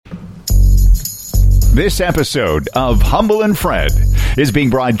This episode of Humble and Fred is being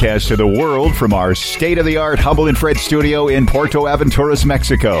broadcast to the world from our state-of-the-art Humble and Fred studio in Puerto Aventuras,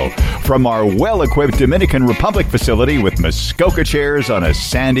 Mexico, from our well-equipped Dominican Republic facility with Muskoka chairs on a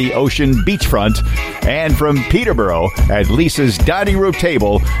sandy ocean beachfront, and from Peterborough at Lisa's dining room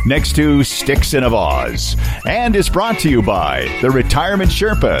table next to Sticks in a Vase. And is brought to you by the Retirement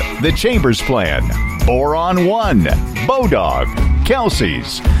Sherpa, the Chambers Plan, Boron One, Bodog,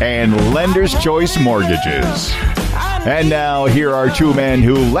 Kelsey's, and Lender's Choice Mortgages. And now, here are two men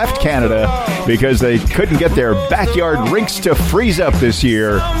who left Canada because they couldn't get their backyard rinks to freeze up this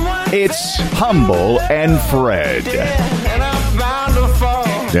year. It's Humble and Fred.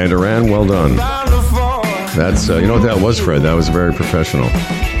 Dan Duran, well done. That's, you know what that was, Fred? That was very professional.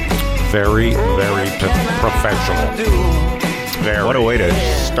 Very, very professional. Very. What a way to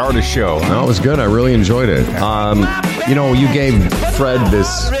start a show. Huh? No, it was good. I really enjoyed it. You know, you gave Fred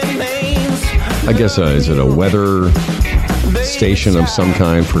this, I guess, is it a weather station of some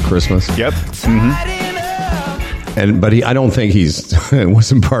kind for Christmas? Yep. Mm-hmm. But I don't think it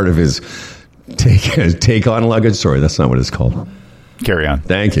wasn't part of his take on luggage. Sorry, that's not what it's called. Carry on.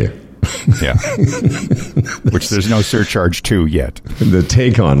 Thank you. Yeah. Which there's no surcharge to yet. The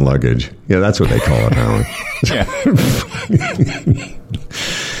take on luggage. Yeah, that's what they call it now. Yeah.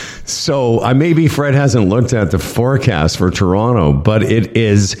 So maybe Fred hasn't looked at the forecast for Toronto, but it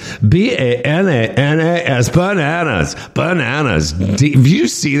is BANANAS, bananas, bananas. Do you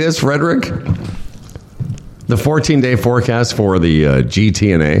see this, Frederick? The 14-day forecast for the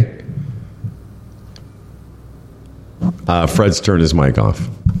GTNA. Fred's turned his mic off.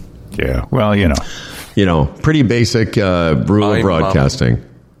 Yeah, well, you know. Pretty basic rule of broadcasting.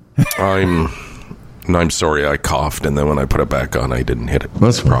 I'm sorry, I coughed, and then when I put it back on, I didn't hit it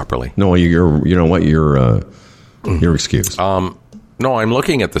properly. No, you know what? You're excused. No, I'm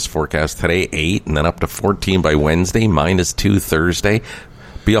looking at this forecast today, 8, and then up to 14 by Wednesday, -2 Thursday,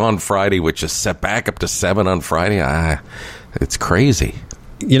 beyond Friday, which is set back up to 7 on Friday. It's crazy.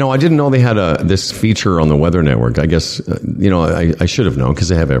 You know, I didn't know they had this feature on the Weather Network. I guess, I should have known because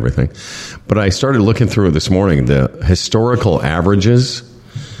they have everything. But I started looking through it this morning, the historical averages,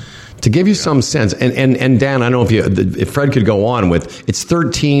 to give you some sense. And Dan, I don't know if Fred could go on with, it's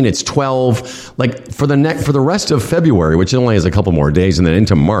 13, it's 12, like for the rest of February, which only has a couple more days, and then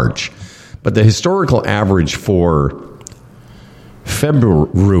into March. But the historical average for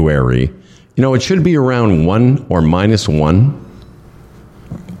February, it should be around 1 or -1.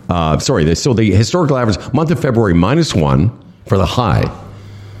 So the historical average, month of February, -1 for the high.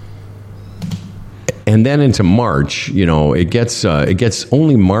 And then into March, it gets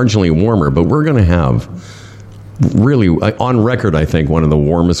only marginally warmer, but we're going to have really, on record, I think, one of the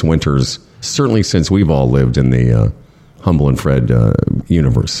warmest winters, certainly since we've all lived in the Humble and Fred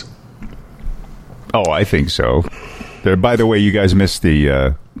universe. Oh, I think so. By the way, you guys missed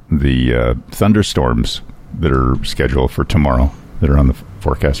the thunderstorms that are scheduled for tomorrow, that are on the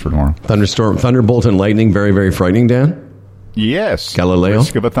forecast for tomorrow. Thunderbolt and lightning, very, very frightening, Dan? Yes. Galileo?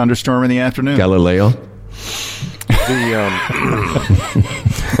 Risk of a thunderstorm in the afternoon. Galileo?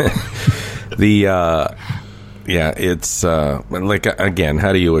 It's like, again,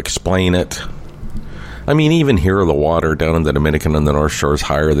 how do you explain it? I mean, even here, the water down in the Dominican and the North Shore is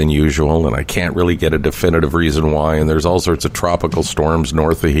higher than usual, and I can't really get a definitive reason why, and there's all sorts of tropical storms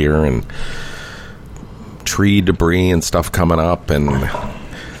north of here, and tree debris and stuff coming up, and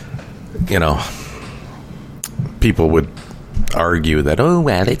people would argue that, oh,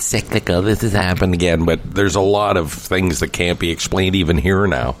 well, it's cyclical, this has happened again, but there's a lot of things that can't be explained even here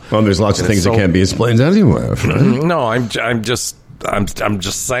now. Well, there's lots of things that can't be explained anywhere. Right? No, I'm just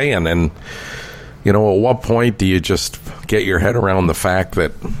saying, and at what point do you just get your head around the fact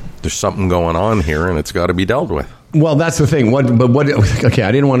that there's something going on here and it's got to be dealt with? Well, that's the thing. Okay,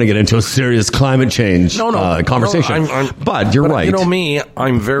 I didn't want to get into a serious climate change conversation. But you're right. You know me,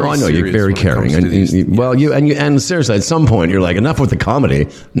 I'm very. I know you're very caring. And seriously, at some point, you're like, enough with the comedy.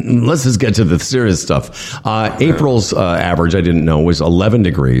 Let's just get to the serious stuff. April's average, I didn't know, was 11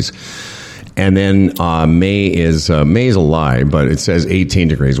 degrees. And then May is a lie, but it says 18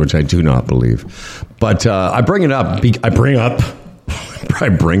 degrees, which I do not believe. But I bring it up. I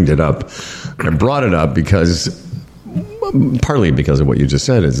brought it up because, partly because of what you just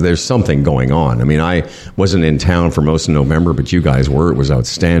said, is there's something going on. I mean, I wasn't in town for most of November, but you guys were. It was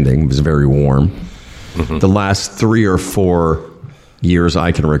outstanding. It was very warm. Mm-hmm. The last 3 or 4 years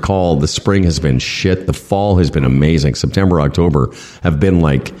I can recall, the spring has been shit. The fall has been amazing. September, October have been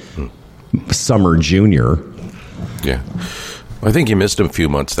like summer junior. Yeah. I think you missed a few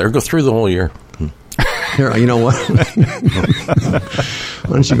months there. Go through the whole year. Here, you know what?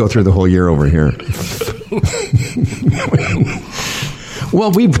 Why don't you go through the whole year over here?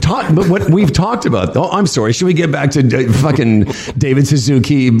 Well, we've talked, but what we've talked about. Oh, I'm sorry. Should we get back to fucking David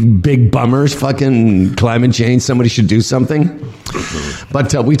Suzuki, big bummers, fucking climate change? Somebody should do something.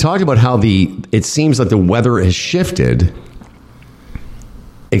 But we talked about how it seems like the weather has shifted.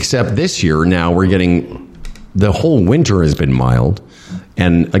 Except this year, now we're getting the whole winter has been mild.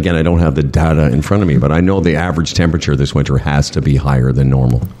 And again, I don't have the data in front of me, but I know the average temperature this winter has to be higher than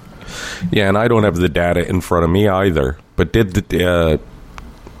normal. Yeah, and I don't have the data in front of me either. But didn't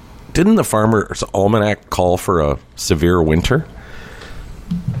the Farmer's Almanac call for a severe winter?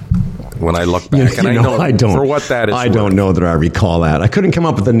 When I look back, and I don't for what that is. I don't know that I recall that. I couldn't come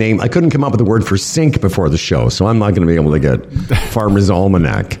up with the name. I couldn't come up with the word for sink before the show, so I'm not going to be able to get Farmer's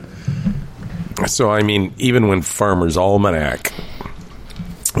Almanac. So, I mean, even when Farmer's Almanac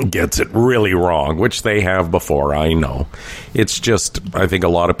gets it really wrong, which they have before, I know. It's just, I think a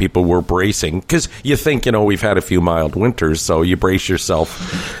lot of people were bracing, because you think, we've had a few mild winters, so you brace yourself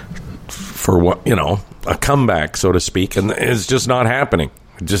for what, a comeback, so to speak, and it's just not happening.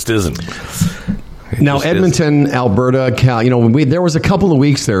 It just isn't. Now, Edmonton, Alberta, Cal, there was a couple of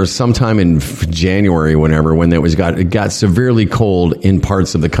weeks there sometime in January, when it got severely cold in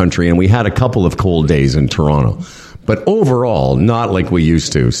parts of the country, and we had a couple of cold days in Toronto. But overall, not like we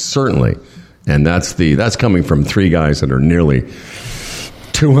used to, certainly. And that's coming from three guys that are nearly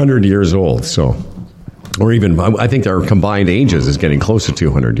 200 years old. So, or even, I think our combined ages is getting close to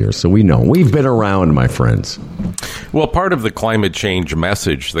 200 years. So we know. We've been around, my friends. Well, part of the climate change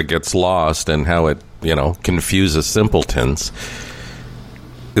message that gets lost and how it, confuses simpletons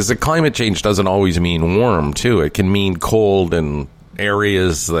is that climate change doesn't always mean warm, too. It can mean cold in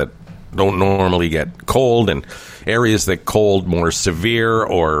areas that don't normally get cold, and areas that cold more severe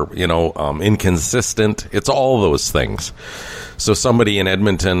or, inconsistent. It's all those things. So somebody in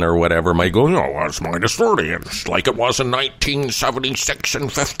Edmonton or whatever might go, it's minus 30. It's like it was in 1976 and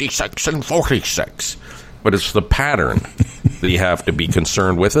 56 and 46. But it's the pattern that you have to be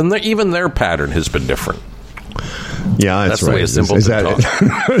concerned with, and even their pattern has been different. Yeah, that's right. The way a simpleton talks.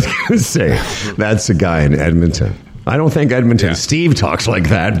 I was going to say, that's a guy in Edmonton. I don't think Edmonton Steve talks like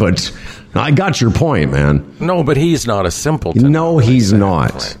that, but I got your point, man. No, but he's not a simpleton. No, he's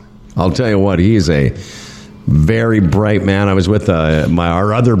not. Right. I'll tell you what, he is a very bright man. I was with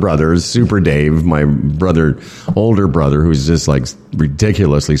our other brothers, Super Dave, my older brother, who's just like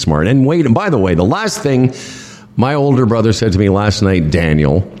ridiculously smart. And by the way, the last thing my older brother said to me last night,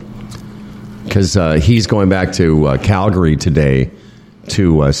 Daniel, because he's going back to Calgary today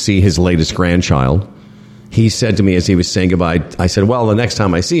to see his latest grandchild. He said to me as he was saying goodbye, I said, well, the next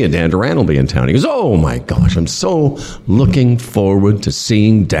time I see you, Dan Duran will be in town. He goes, oh, my gosh, I'm so looking forward to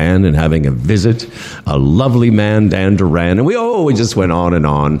seeing Dan and having a visit. A lovely man, Dan Duran. And we just went on and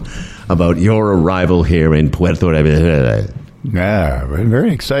on about your arrival here in Puerto Rico. Yeah,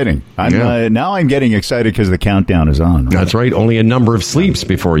 very exciting. Now I'm getting excited because the countdown is on. Right? That's right. Only a number of sleeps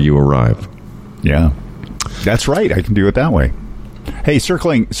before you arrive. Yeah, that's right. I can do it that way. Hey,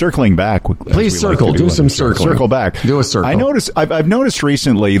 circling back. Please circle. Do some circling. Circle back. Do a circle. I've noticed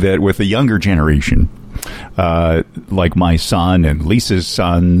recently that with the younger generation, like my son and Lisa's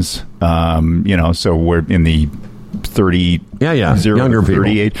sons, so we're in the 30, younger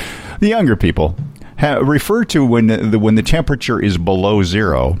 38. People. The younger people refer to when the temperature is below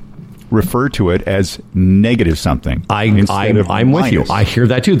zero. Refer to it as negative something. I'm with you. I hear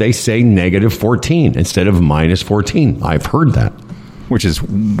that too. They say negative 14 instead of minus 14. I've heard that. Which is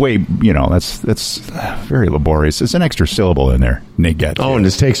way, that's very laborious. It's an extra syllable in there. Negative. Oh, and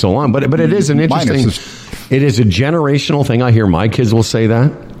this takes so long. But it is an interesting, it is a generational thing. I hear my kids will say that.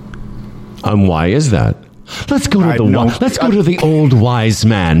 Why is that? Let's go to the old wise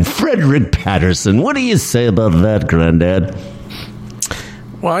man, Frederick Patterson. What do you say about that, Granddad?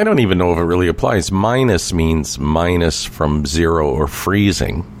 Well, I don't even know if it really applies. Minus means minus from zero or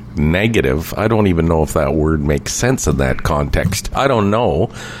freezing. Negative, I don't even know if that word makes sense in that context. I don't know.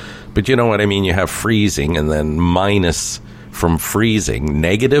 But you know what I mean? You have freezing and then minus from freezing.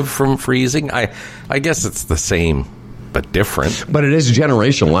 Negative from freezing? I guess it's the same, but different. But it is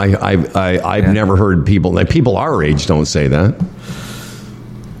generational. I've never heard people our age don't say that.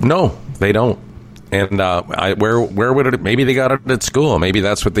 No, they don't. And where would it? Maybe they got it at school. Maybe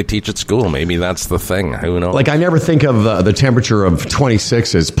that's what they teach at school. Maybe that's the thing. Who knows? Like I never think of the temperature of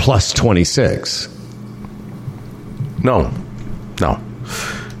 26 as plus 26. No. Quickly,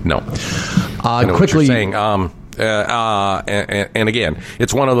 what you're saying. And again,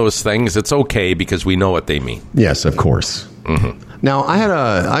 it's one of those things. It's okay because we know what they mean. Yes, of course. Mm-hmm.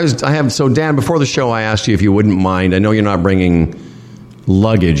 Now, so Dan, before the show, I asked you if you wouldn't mind. I know you're not bringing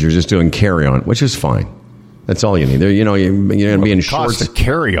luggage. You're just doing carry-on, which is fine. That's all you need. You're going to be in shorts. The cost of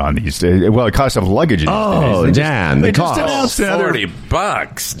carry-on these days. Well, the cost of luggage these days. Dan, they just announced another $40.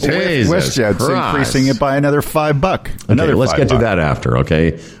 WestJet's increasing it by another $5. Okay, let's get to that after,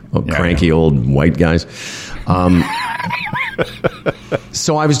 okay? Cranky old white guys.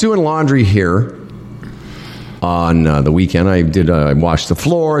 So I was doing laundry here on the weekend. I washed the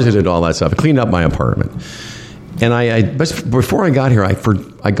floors. I did all that stuff. I cleaned up my apartment. And before I got here,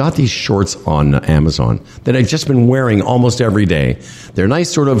 I got these shorts on Amazon that I've just been wearing almost every day. They're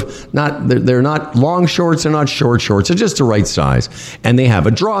nice, they're not long shorts, they're not short shorts, they're just the right size. And they have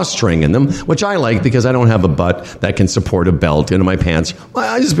a drawstring in them, which I like because I don't have a butt that can support a belt into my pants.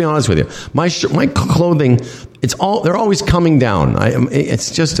 I'll just be honest with you. My clothing, they're always coming down. It's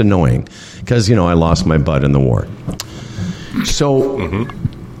just annoying because, I lost my butt in the war. So,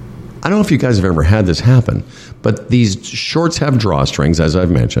 I don't know if you guys have ever had this happen, but these shorts have drawstrings, as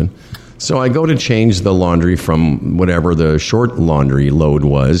I've mentioned. So I go to change the laundry from whatever the short laundry load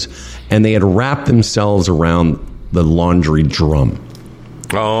was, and they had wrapped themselves around the laundry drum.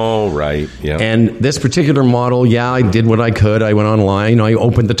 Oh, right. Yeah. And this particular model, I did what I could. I went online, I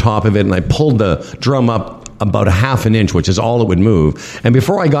opened the top of it, and I pulled the drum up about a half an inch, which is all it would move. And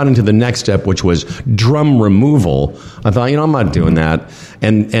before I got into the next step, which was drum removal, I thought, I'm not doing that.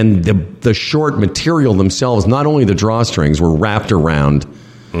 And the short material themselves, not only the drawstrings, were wrapped around.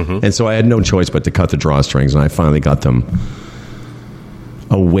 And so I had no choice but to cut the drawstrings, and I finally got them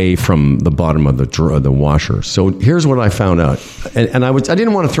away from the bottom of the washer. So here's what I found out. And I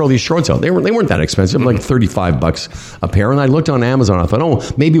didn't want to throw these shorts out. They weren't that expensive, like $35 a pair. And I looked on Amazon. I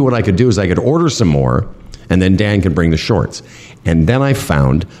thought, maybe what I could do is I could order some more, and then Dan can bring the shorts. And then I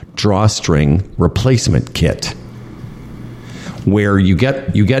found drawstring replacement kit, where you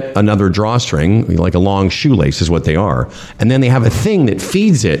get another drawstring, like a long shoelace is what they are, and then they have a thing that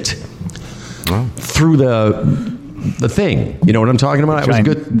feeds it through the thing. You know what I'm talking about?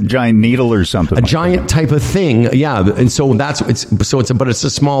 Giant needle or something. A giant type of thing, yeah. And so but it's a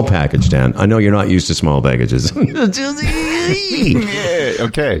small package, Dan. I know you're not used to small packages.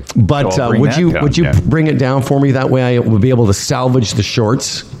 Okay. But would you bring it down for me? That way I would be able to salvage the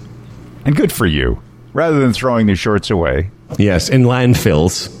shorts. And good for you. Rather than throwing the shorts away. Yes, in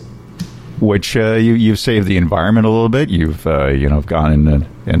landfills. Which you've saved the environment a little bit. You've gone in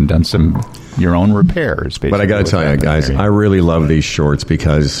and done some your own repairs. But I got to tell you, guys, I really love these shorts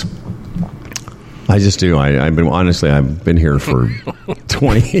because I just do. I've been here for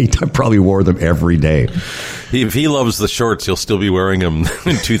 28. I probably wore them every day. If he loves the shorts, he'll still be wearing them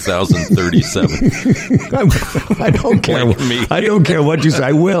in 2037. I don't care. I don't care what you say.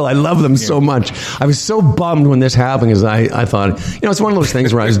 I will. I love them so much. I was so bummed when this happened because I thought, it's one of those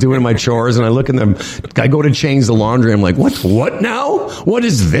things where I was doing my chores and I look at them. I go to change the laundry. I'm like, what now? What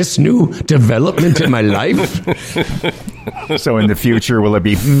is this new development in my life? So in the future, will it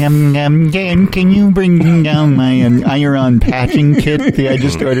be, Dan, can you bring down my iron patching kit that I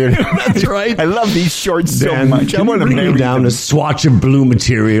just ordered? That's right. I love these shorts so much. I want to bring down a swatch of blue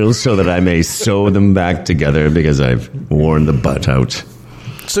material so that I may sew them back together because I've worn the butt out.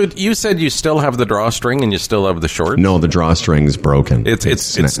 So you said you still have the drawstring and you still have the shorts? No, the drawstring's broken.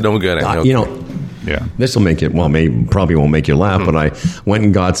 It's no good. Yeah. This will make it. Well, probably won't make you laugh, but I went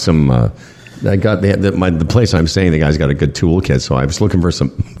and got some. The place I'm staying, the guy's got a good toolkit, so I was looking for some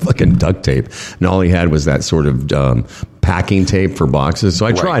fucking duct tape, and all he had was that sort of packing tape for boxes. So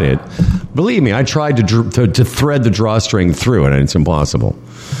I tried it. Believe me, I tried to thread the drawstring through it, and it's impossible.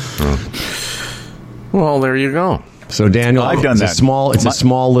 Well, there you go. So Daniel, I've done that. It's a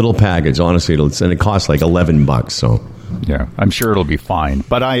small little package. Honestly, and it costs like $11. So. Yeah, I'm sure it'll be fine.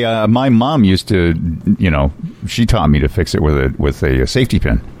 But my mom used to, she taught me to fix it with a safety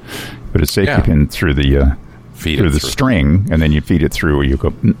pin. Put a safety pin through the string, and then you feed it through.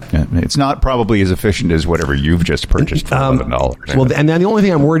 It's not probably as efficient as whatever you've just purchased for $11. Well, and then the only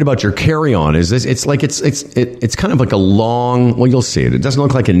thing I'm worried about your carry-on is this. It's like it's kind of like a long. Well, you'll see it. It doesn't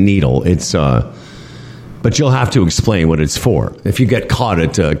look like a needle. It's but you'll have to explain what it's for. If you get caught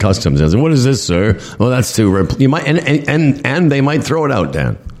at customs, and what is this, sir? Well, that's to you might and they might throw it out,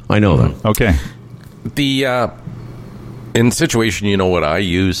 Dan. I know that. Okay. The in situation, you know what I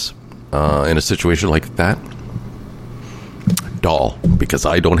use in a situation like that? Doll, because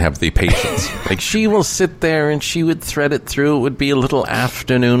I don't have the patience. Like, she will sit there and she would thread it through. It would be a little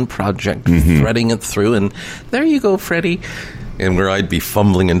afternoon project, threading it through, and there you go, Freddie. And where I'd be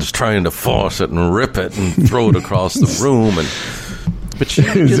fumbling and just trying to force it and rip it and throw it across the room, but she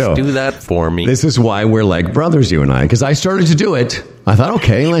would just do that for me. This is why we're like brothers, you and I, because I started to do it. I thought,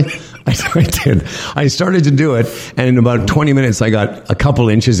 okay, I did. I started to do it, and in about 20 minutes, I got a couple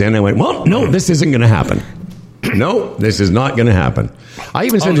inches in. I went, well, no, this isn't going to happen. No, this is not going to happen. I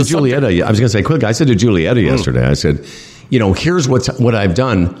even said to Julietta, I was going to say quick, I said to Julietta yesterday, I said, here's what I've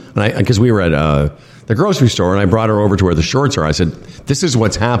done. Because we were at the grocery store, and I brought her over to where the shorts are. I said, this is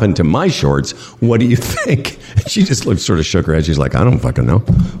what's happened to my shorts. What do you think? And she just sort of shook her head. She's like, I don't fucking know.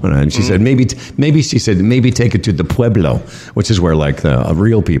 And she said, maybe take it to the Pueblo, which is where like the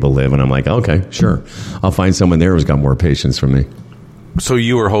real people live. And I'm like, okay, sure. I'll find someone there who's got more patience for me. So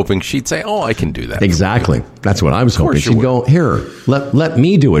you were hoping she'd say, oh, I can do that. Exactly. That's what I was hoping. She'd go, here, let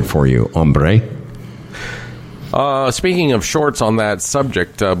me do it for you, hombre. Speaking of shorts on that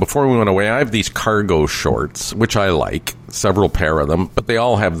subject, before we went away, I have these cargo shorts, which I like, several pair of them, but they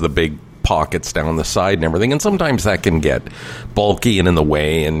all have the big pockets down the side and everything, and sometimes that can get bulky and in the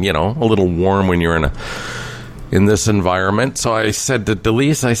way and, a little warm when you're in this environment. So I said to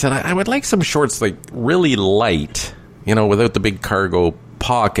Delise, I would like some shorts like really light, without the big cargo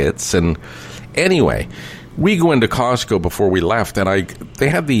pockets. And anyway, we go into Costco before we left, and they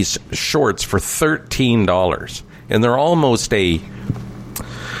had these shorts for $13, and they're almost I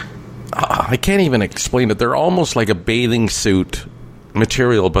can't even explain it. They're almost like a bathing suit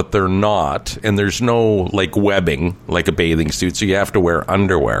material, but they're not, and there's no like webbing like a bathing suit, so you have to wear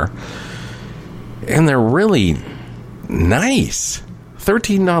underwear, and they're really nice.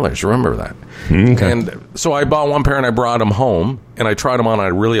 $13, remember that. Okay. And so I bought one pair and I brought them home and I tried them on. I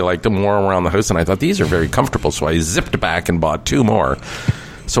really liked them, wore them around the house, and I thought these are very comfortable. So I zipped back and bought 2 more.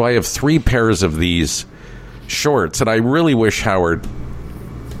 So I have 3 pairs of these shorts, and I really wish, Howard,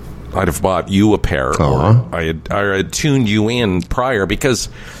 I'd have bought you a pair. Or I had tuned you in prior, because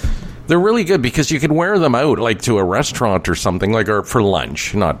they're really good, because you can wear them out like to a restaurant or something, or for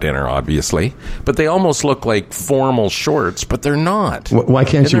lunch, not dinner, obviously. But they almost look like formal shorts, but they're not. Why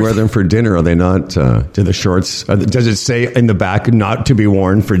can't you wear them for dinner? Are they not? Do the shorts? Does it say in the back not to be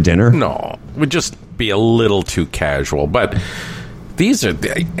worn for dinner? No, it would just be a little too casual. But these are, and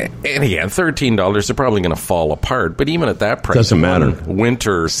again, $13. They're probably going to fall apart. But even at that price, doesn't matter.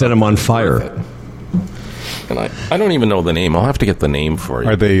 Winter, set them on fire. And I don't even know the name. I'll have to get the name for you.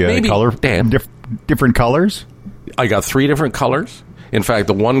 Are they different colors? I got 3 different colors. In fact,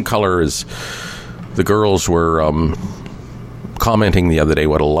 the one color is, the girls were commenting the other day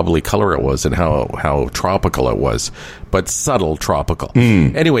what a lovely color it was and how tropical it was, but subtle tropical.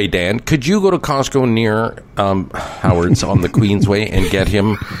 Anyway, Dan, could you go to Costco near Howard's on the Queensway and get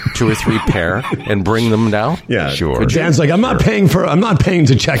him 2 or 3 pair and bring them down? Yeah, sure. Dan's like, I'm not paying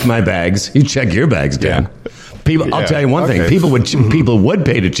to check my bags. You check your bags, Dan. Yeah. I'll tell you one thing. People would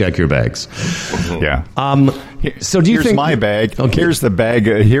pay to check your bags. Yeah. So do you think? Here's my bag. Okay. Here's the bag.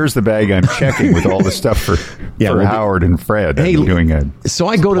 Here's the bag I'm checking with all the stuff for Howard and Fred. Hey, I'm doing it. So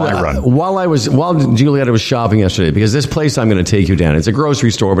I go to while Julietta was shopping yesterday, because this place I'm going to take you down. It's a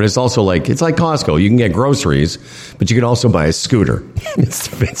grocery store, but it's also it's like Costco. You can get groceries, but you can also buy a scooter.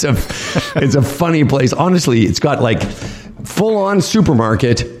 It's a funny place. Honestly, it's got full-on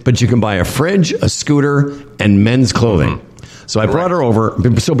supermarket, but you can buy a fridge, a scooter, and men's clothing. So I brought her over.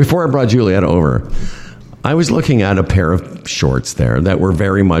 So before I brought Julietta over, I was looking at a pair of shorts there that were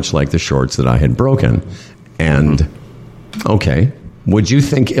very much like the shorts that I had broken. And, okay, would you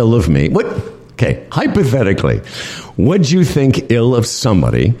think ill of me? Hypothetically, would you think ill of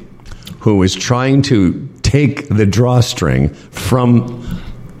somebody who is trying to take the drawstring from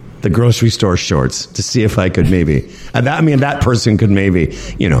the grocery store shorts to see if I could maybe, that person could maybe,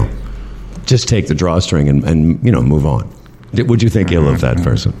 just take the drawstring and move on. Would you think ill of that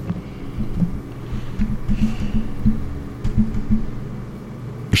person?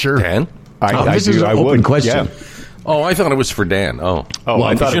 Sure. Dan? This is an open question. Yeah. Oh, I thought it was for Dan. Oh, well,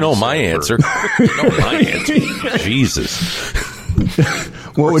 I thought my answer. You know my answer. Jesus.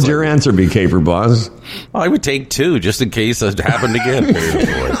 What would your answer be, Caper Boss? I would take 2 just in case it happened again.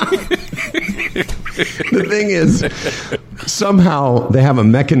 The thing is, somehow they have a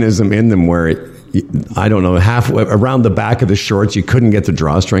mechanism in them where I don't know, halfway around the back of the shorts, you couldn't get the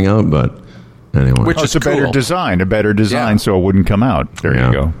drawstring out, but anyway. Which is a better design, so it wouldn't come out. There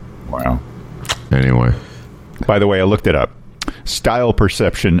you go. Wow. Anyway. By the way, I looked it up. Style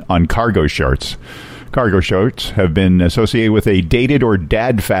perception on cargo shorts. Cargo shorts have been associated with a dated or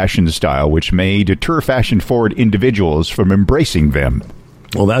dad fashion style, which may deter fashion-forward individuals from embracing them.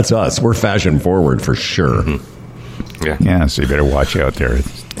 Well, that's us. We're fashion-forward for sure. Mm-hmm. Yeah, so you better watch out there.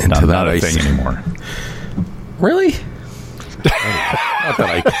 It's not a thing anymore. Really?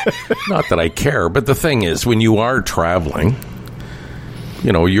 Not that I care, but the thing is, when you are traveling,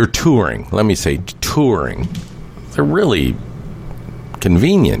 you're touring. Let me say touring. They're really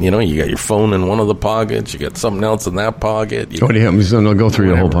convenient. You know, you got your phone in one of the pockets, you got something else in that pocket. What do you have? So go through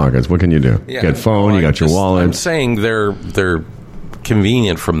your whole pockets. What can you do? Yeah. You got phone, you got your wallet. I'm saying they're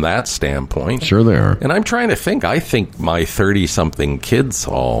convenient from that standpoint. Sure they are. And I'm trying to think. I think my 30-something kids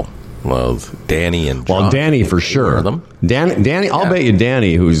all love Danny and John. Well, Danny for sure. Them. Danny, I'll bet you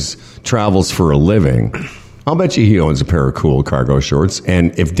Danny, who's travels for a living, I'll bet you he owns a pair of cool cargo shorts.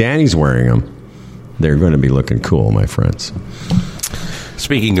 And if Danny's wearing them, they're going to be looking cool, my friends.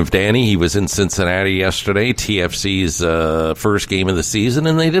 Speaking of Danny, he was in Cincinnati yesterday, TFC's first game of the season,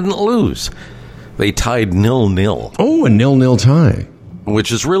 and they didn't lose. They tied 0-0. Oh, a 0-0 tie.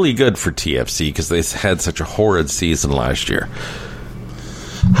 Which is really good for TFC because they had such a horrid season last year.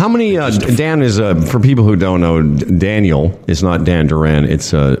 How many, Dan is, for people who don't know, Daniel is not Dan Duran. It's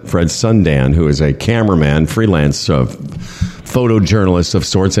Fred's son, Dan, who is a cameraman, freelance photojournalist of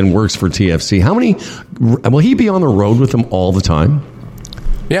sorts and works for TFC. How many, will he be on the road with them all the time?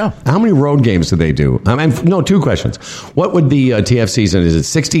 Yeah. How many road games do they do? No, two questions. What would the TF season, is it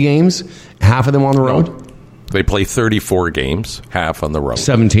 60 games? Half of them on the road? No. They play 34 games, half on the road.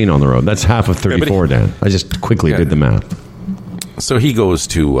 17 on the road. That's half of 34, Dan. I just quickly did the math. So he goes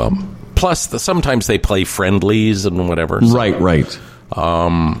to, plus sometimes they play friendlies and whatever. So, right.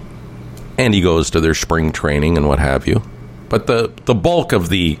 And he goes to their spring training and what have you. But the bulk of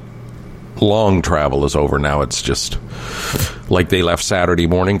the long travel is over now. It's just like they left Saturday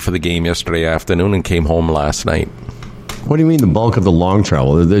morning for the game yesterday afternoon and came home last night. What do you mean the bulk of the long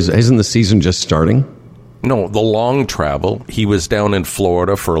travel? Isn't the season just starting? No, the long travel. He was down in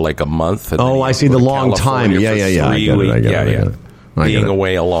Florida for like a month. And I see the long time. Yeah. I get it. Being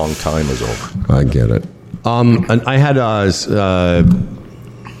away a long time is over. I get it. And I had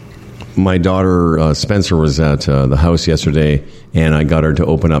my daughter Spencer was at the house yesterday, and I got her to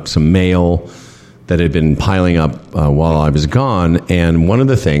open up some mail that had been piling up while I was gone. And one of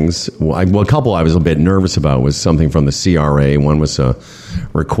the things, a couple I was a bit nervous about was something from the CRA. One was a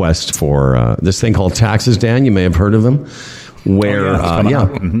request for this thing called taxes, Dan. You may have heard of them. Where,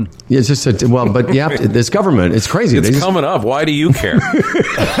 Mm-hmm. It's just, but yeah, this government, it's crazy. It's coming up. Why do you care?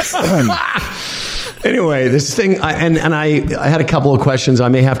 Anyway, this thing, I had a couple of questions.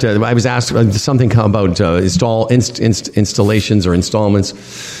 I was asked something about installations or installments.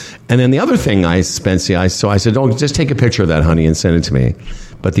 And then the other thing I said, oh, just take a picture of that, honey, and send it to me.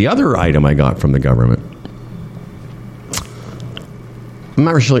 But the other item I got from the government, I'm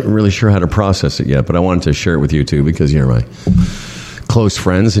not really sure how to process it yet, but I wanted to share it with you too because you're my close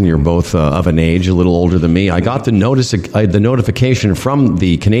friends and you're both of an age a little older than me. I got the notification from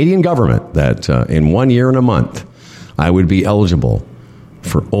the Canadian government that in 1 year and a month I would be eligible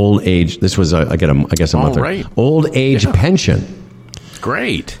for old age. This was I guess a month. Right. Old age pension.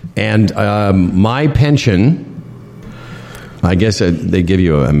 Great. And my pension, I guess they give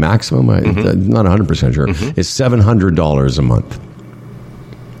you a maximum. I'm not 100% sure. Is $700 a month.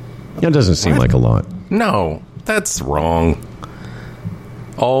 That doesn't seem like a lot. No, that's wrong.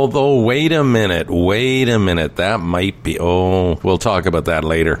 Although, wait a minute. That might be... Oh, we'll talk about that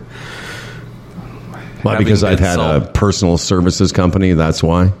later. Why? Because I've had a personal services company, that's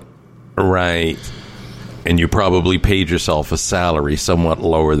why? Right. And you probably paid yourself a salary somewhat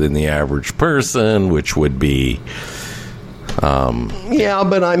lower than the average person, which would be... Yeah,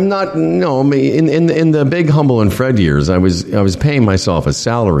 but I'm not. No, in the big Humble and Fred years, I was paying myself a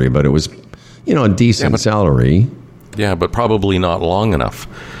salary, but it was, a decent salary. Yeah, but probably not long enough.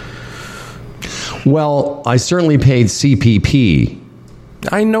 Well, I certainly paid CPP.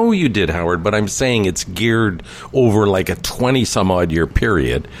 I know you did, Howard, but I'm saying it's geared over like a 20-some-odd year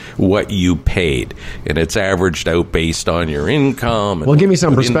period, what you paid. And it's averaged out based on your income. Well, give me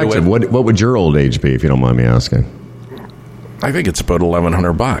some perspective. What would your old age be, if you don't mind me asking? I think it's about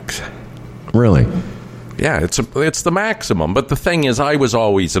 $1,100. Really? Yeah, it's the maximum. But the thing is, I was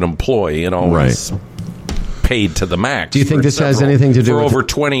always an employee and always paid to the max. Do you think this has anything to do with... For over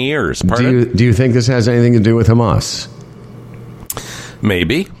 20 years. Pardon? Do you think this has anything to do with Hamas?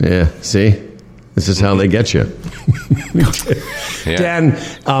 Maybe. Yeah, see? This is how they get you. Dan,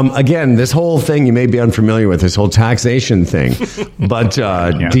 again, this whole thing you may be unfamiliar with, this whole taxation thing. But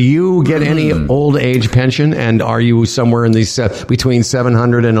do you get any old age pension? And are you somewhere in these between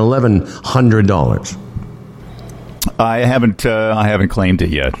 $700 and $1,100? I haven't claimed it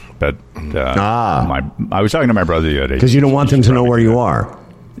yet. But I was talking to my brother the other day. Because you don't want them to know where you are.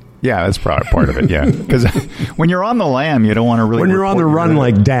 Yeah, that's part of it, yeah. Because when you're on the lam, you don't want to really... When you're on the run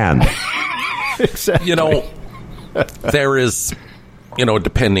like Dan. Exactly. There is,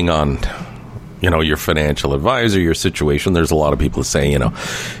 depending on, your financial advisor, your situation, there's a lot of people who say,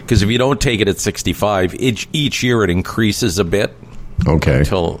 because if you don't take it at 65, each year it increases a bit. Okay.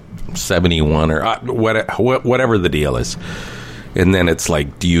 Until 71 or whatever the deal is. And then it's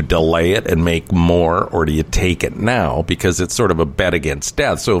like, do you delay it and make more, or do you take it now? Because it's sort of a bet against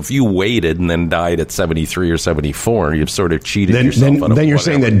death. So if you waited and then died at 73 or 74, you've sort of cheated yourself. Then you're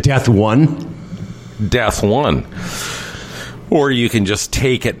saying that death won? Death won. Or you can just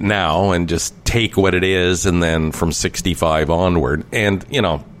take it now and just take what it is, and then from 65 onward. And, you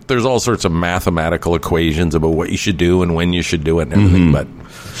know, there's all sorts of mathematical equations about what you should do and when you should do it and everything, but...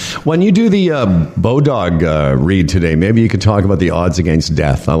 When you do the Bodog read today, maybe you could talk about the odds against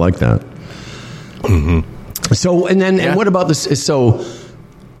death. I like that. Mm-hmm. So, and what about this? So,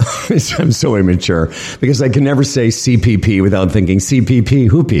 I'm so immature because I can never say CPP without thinking CPP.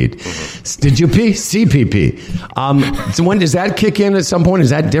 Who peed? Mm-hmm. Did you pee? CPP. So when does that kick in at some point?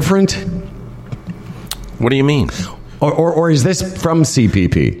 Is that different? What do you mean? Or is this from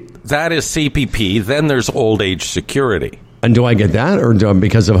CPP? That is CPP. Then there's old age security. And do I get that, or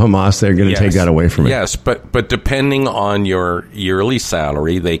because of Hamas, they're going to take that away from me? Yes, but depending on your yearly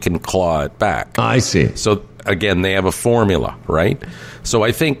salary, they can claw it back. I see. So, again, they have a formula, right? So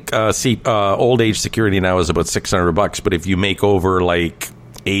I think old age security now is about $600, but if you make over like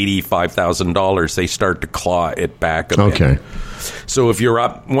 $85,000, they start to claw it back a bit. Okay. So if you're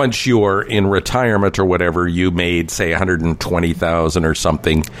up, once you're in retirement or whatever, you made, say, $120,000 or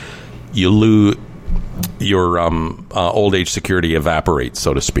something, you lose... your old age security evaporates,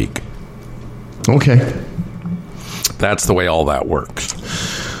 so to speak. Okay. That's the way all that works.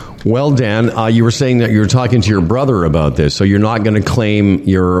 Well, Dan, you were saying that you were talking to your brother about this, so you're not going to claim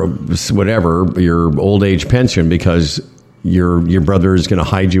your old age pension because your brother is going to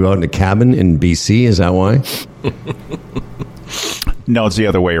hide you out in a cabin in BC. Is that why? No, it's the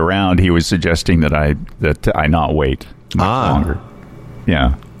other way around. He was suggesting that I not wait much longer.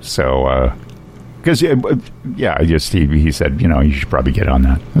 Yeah. So. Because, he said, you should probably get on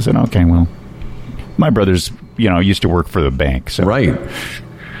that. I said, okay, well, my brother's, used to work for the bank. So right.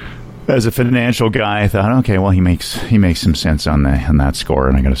 As a financial guy, I thought, okay, well, he makes some sense on that score,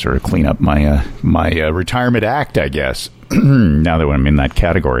 and I got to sort of clean up my retirement act, I guess, now that I'm in that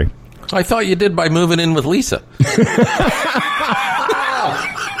category. I thought you did by moving in with Lisa.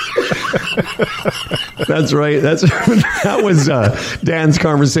 That's right. That was Dan's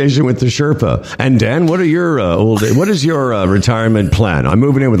conversation with the Sherpa. And Dan, what is your retirement plan? I'm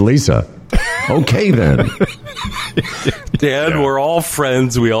moving in with Lisa. Okay, then. Dan, we're all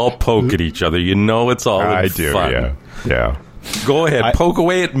friends. We all poke at each other. It's all in fun. Yeah. Go ahead, poke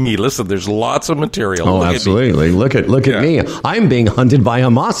away at me. Listen, there's lots of material. Oh, absolutely. Look at me. I'm being hunted by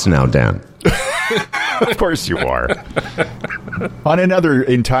Hamas now, Dan. Of course you are. On another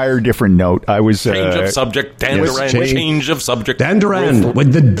entire different note, I was... Change of subject, Dan Duran. Change of subject. Dan Duran.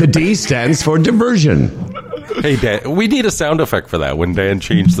 With the D stands for diversion. Hey, Dan, we need a sound effect for that when Dan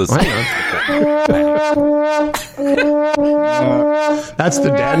changed the sound. That's the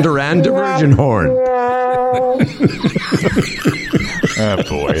Dan Duran diversion horn. Oh,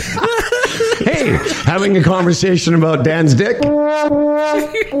 boy. Hey, having a conversation about Dan's dick?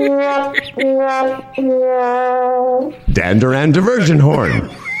 Dan Duran diversion horn.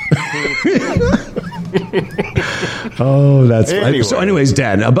 Oh, that's anyway. So anyways,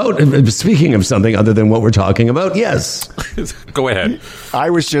 Dan, speaking of something other than what we're talking about, yes. Go ahead. I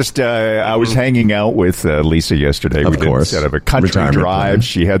was just I was hanging out with Lisa yesterday. Of course. Instead of a country Retirement drive, plan.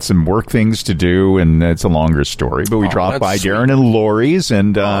 She had some work things to do, and it's a longer story. But we dropped by sweet. Darren and Lori's,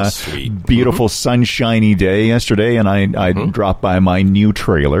 and sweet. Beautiful sunshiny day yesterday, and I dropped by my new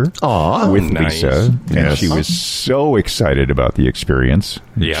trailer with nice. Lisa, and Yes. she was so excited about the experience.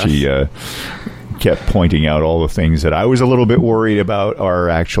 Yes. She kept pointing out all the things that I was a little bit worried about are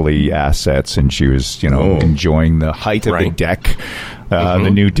actually assets, and she was, enjoying the height of the deck. The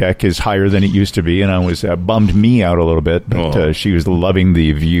new deck is higher than it used to be, and I was bummed me out a little bit. But she was loving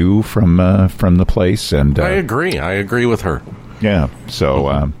the view from the place, and I agree with her. Yeah.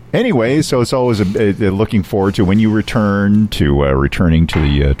 So anyway, so it's always looking forward to when you returning to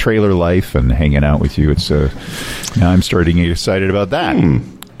the trailer life and hanging out with you. It's now I'm starting to get excited about that.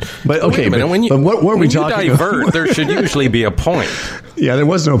 But okay, but what were we talking divert, there should usually be a point. Yeah, there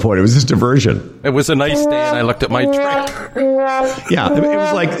was no point. It was just diversion. It was a nice day, and I looked at my trailer. Yeah,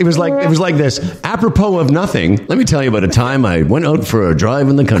 it was like this. Apropos of nothing, let me tell you about a time I went out for a drive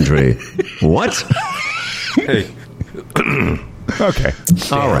in the country. What? Hey. Okay.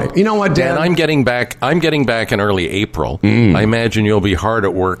 All right. You know what, Dan? I'm getting back in early April. I imagine you'll be hard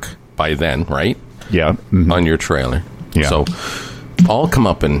at work by then, right? Yeah. On your trailer. Yeah. So I'll come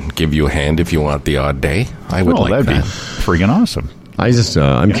up and give you a hand if you want the odd day. I would like that'd that. be friggin' awesome.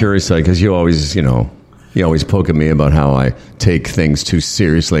 I'm curious because you always, You always poke at me about how I take things too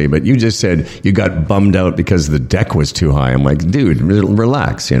seriously, but you just said you got bummed out because the deck was too high. I'm like, dude,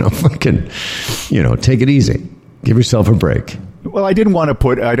 relax, fucking, take it easy. Give yourself a break. Well, I don't want to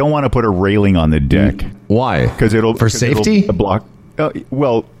put a railing on the deck. Why? Because for safety? It'll block.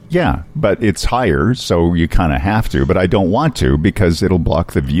 Well, yeah, but it's higher, so you kind of have to. But I don't want to because it'll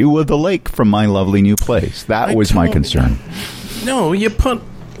block the view of the lake from my lovely new place. That was my concern. No, you put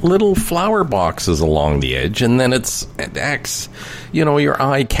little flower boxes along the edge, and then it's X. Your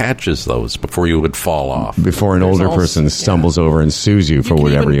eye catches those before you would fall off. Before an older person stumbles over and sues you for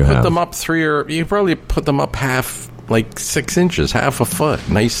whatever you have. Put them up you probably put them up 6 inches, half a foot.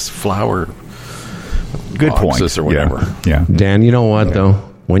 Nice flower. Good point. Or whatever. Yeah. Dan, you know what though?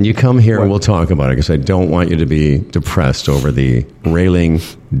 When you come here, we'll talk about it because I don't want you to be depressed over the railing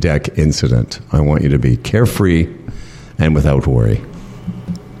deck incident. I want you to be carefree and without worry.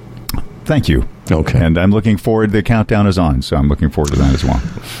 Thank you. Okay. And I'm looking forward, the countdown is on, so I'm looking forward to that as well.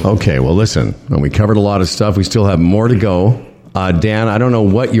 Okay, well, listen, we covered a lot of stuff. We still have more to go. Dan, I don't know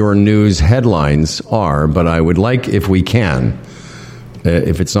what your news headlines are, but I would like, if we can,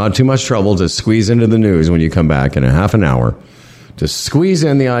 if it's not too much trouble, to squeeze into the news when you come back in a half an hour, to squeeze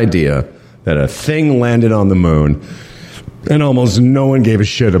in the idea that a thing landed on the moon and almost no one gave a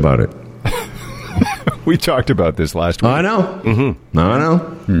shit about it. We talked about this last week. I know. Mm-hmm. I know.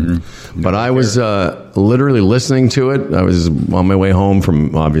 Mm-hmm. But I was literally listening to it. I was on my way home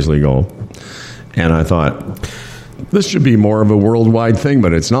from, obviously, golf. And I thought, this should be more of a worldwide thing,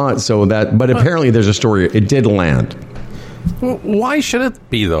 but it's not. But apparently there's a story. It did land. Well, why should it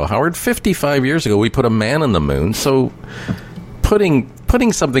be, though, Howard? 55 years ago, we put a man on the moon. So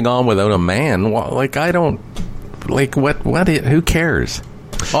putting something on without a man, who cares?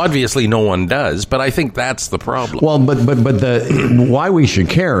 Obviously, no one does, but I think that's the problem. Well, but the why we should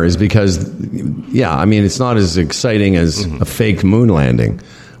care is because, it's not as exciting as a fake moon landing.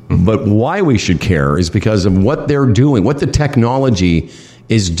 But why we should care is because of what they're doing, what the technology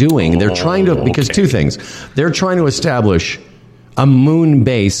is doing. They're trying to, because two things. They're trying to establish a moon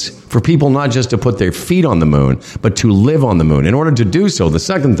base for people not just to put their feet on the moon, but to live on the moon. In order to do so, the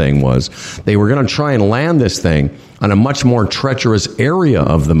second thing was they were going to try and land this thing on a much more treacherous area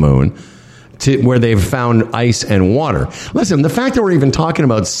of the moon where they've found ice and water. Listen, the fact that we're even talking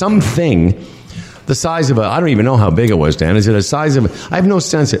about something the size of I don't even know how big it was, Dan. Is it the size of, I have no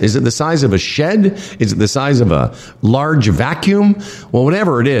sense. Is it the size of a shed? Is it the size of a large vacuum? Well,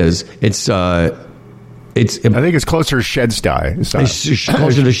 whatever it is, I think it's closer to shed size. It's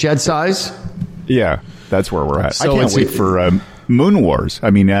closer to shed size? Yeah, that's where we're at. So I can't wait for Moon Wars.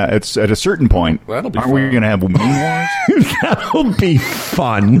 I mean, it's at a certain point. That'll be aren't fun. we going to have Moon Wars? That'll be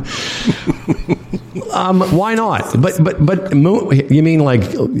fun. Why not? But you mean like,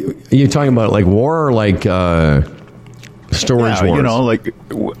 are you talking about like war or like storage wars?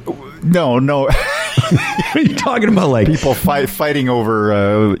 No. Are you talking about like people fighting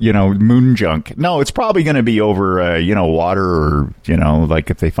over moon junk? No, it's probably going to be over water or like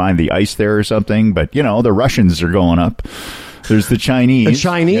if they find the ice there or something. But the Russians are going up. There's the Chinese. The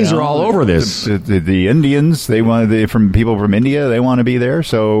Chinese are all over this. The Indians, from people from India, they want to be there.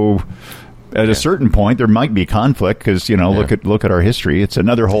 So at a certain point, there might be conflict because look at our history. It's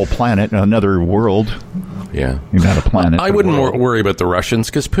another whole planet, another world. Yeah, not a planet. I wouldn't worry about the Russians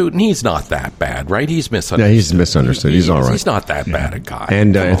because Putin, he's not that bad, right? He's misunderstood. Yeah, he's misunderstood. He's all right. He's not that bad a guy.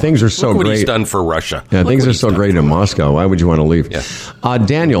 And things are so Look great. what he's done for Russia. Yeah, things are so great in Moscow. Why would you want to leave? Yeah.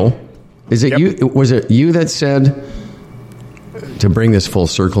 Daniel, is it you? Was it you that said, to bring this full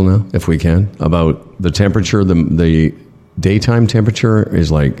circle now, if we can, about the temperature, the daytime temperature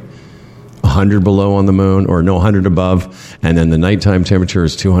is like 100 below on the moon, or 100 above, and then the nighttime temperature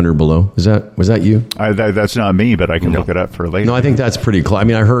is 200 below. Was that you? That's not me, but I can look it up for later. No, I think that's pretty close. I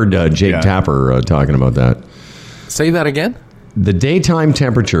mean, I heard Jake Tapper talking about that. Say that again? The daytime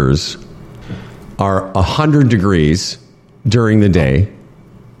temperatures are 100 degrees during the day,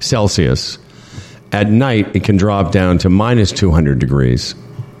 Celsius. At night, it can drop down to minus 200 degrees.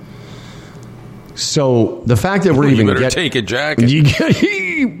 So the fact that we're you better take a jacket. You get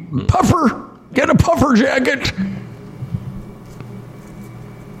get a puffer jacket.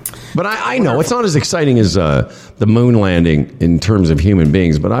 But I know it's not as exciting as the moon landing in terms of human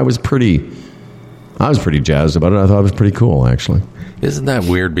beings. But I was pretty jazzed about it. I thought it was pretty cool, actually. Isn't that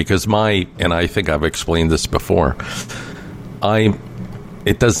weird? Because and I think I've explained this before.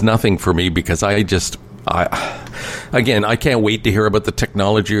 It does nothing for me because I can't wait to hear about the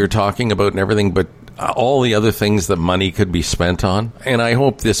technology you're talking about and everything, but all the other things that money could be spent on. And I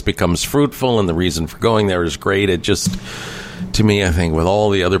hope this becomes fruitful, and the reason for going there is great. to me, I think, with all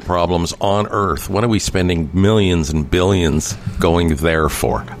the other problems on Earth, what are we spending millions and billions going there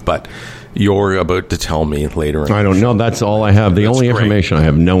for? But you're about to tell me later. I don't know. That's all I have. The only information I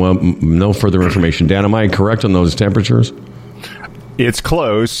have, no further information. Dan, am I correct on those temperatures? It's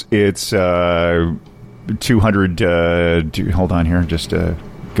close. It's 200. Hold on here. Just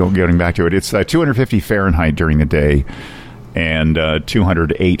getting back to it. It's 250 Fahrenheit during the day, and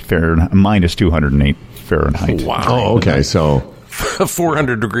 208 Fahrenheit, minus 208 Fahrenheit. Wow. Oh, okay. So a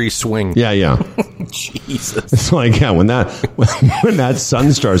 400-degree swing. Yeah. Jesus. It's like, when that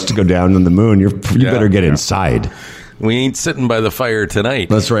sun starts to go down on the moon, you better get inside. We ain't sitting by the fire tonight.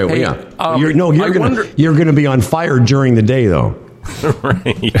 That's right. Hey, you're going to be on fire during the day, though.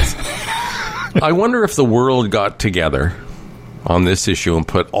 Right. I wonder if the world got together on this issue and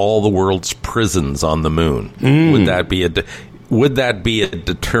put all the world's prisons on the moon. Would that be a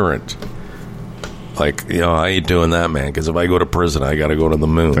deterrent? Like, I ain't doing that, man, because if I go to prison, I got to go to the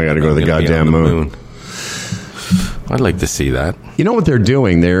moon. I got to go to the goddamn moon. I'd like to see that. You know what they're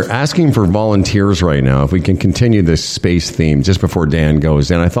doing? They're asking for volunteers right now, if we can continue this space theme just before Dan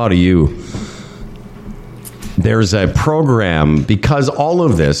goes. And I thought of you. There's a program, because all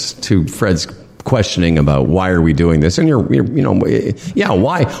of this, to Fred's questioning about why are we doing this, and why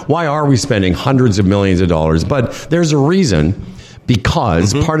are we spending hundreds of millions of dollars? But there's a reason,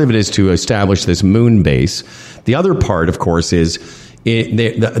 because part of it is to establish this moon base. The other part, of course, is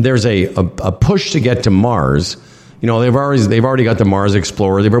there's a push to get to Mars. They've already got the Mars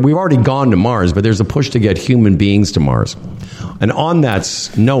Explorer. We've already gone to Mars, but there's a push to get human beings to Mars. And on that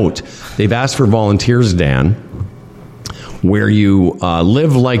note, they've asked for volunteers, Dan, where you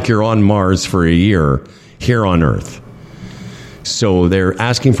live like you're on Mars for a year here on Earth. So they're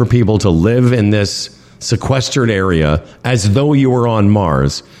asking for people to live in this sequestered area as though you were on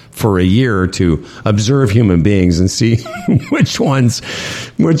Mars for a year to observe human beings and see which ones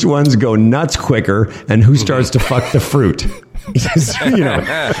go nuts quicker and who starts to fuck the fruit. So,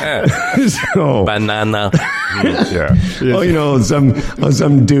 banana. Yeah.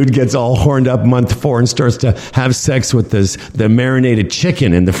 Some dude gets all horned up month 4 and starts to have sex with the marinated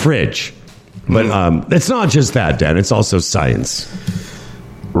chicken in the fridge. But it's not just that, Dan. It's also science.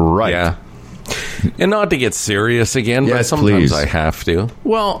 Right. Yeah. And not to get serious again, but sometimes I have to.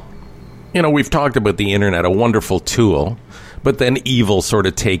 Well, we've talked about the internet, a wonderful tool, but then evil sort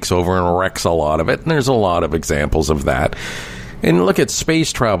of takes over and wrecks a lot of it. And there's a lot of examples of that. And look at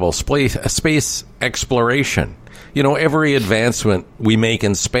space travel, space exploration. Every advancement we make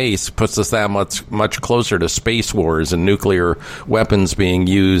in space puts us that much closer to space wars and nuclear weapons being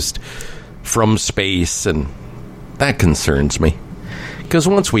used from space. And that concerns me. Because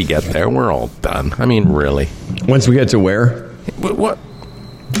once we get there, we're all done. I mean, really. Once we get to where? What?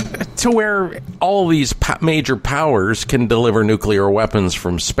 To where all these major powers can deliver nuclear weapons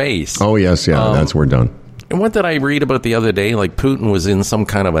from space. Oh, yes, that's we're done. And what did I read about the other day? Like Putin was in some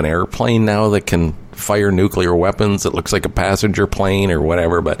kind of an airplane now that can fire nuclear weapons. It looks like a passenger plane or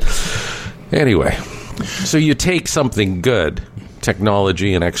whatever. But anyway, so you take something good,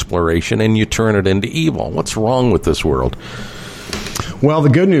 technology and exploration, and you turn it into evil. What's wrong with this world? Well, the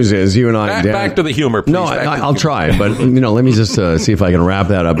good news is you and I... Back to the humor, please. No, I'll try. But, let me just see if I can wrap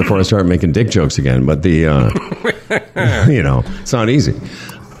that up before I start making dick jokes again. But it's not easy.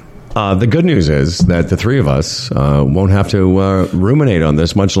 The good news is that the three of us won't have to ruminate on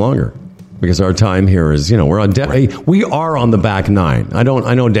this much longer. Because our time here is, we're on... we are on the back nine. I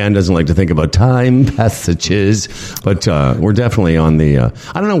know Dan doesn't like to think about time passages, but we're definitely on the... I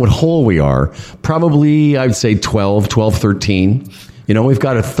don't know what hole we are. Probably, I'd say 12, 13. We've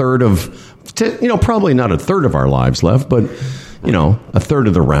got a third of... probably not a third of our lives left, but, a third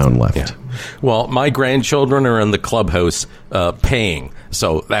of the round left. Yeah. Well, my grandchildren are in the clubhouse paying,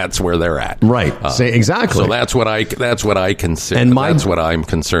 so that's where they're at. Right. Exactly. So that's what I consider. And that's what I'm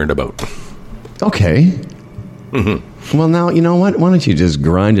concerned about. Okay. Mm-hmm. Well, now, you know what? Why don't you just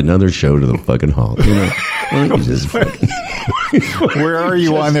grind another show to the fucking halt? Why don't you just fucking... Where are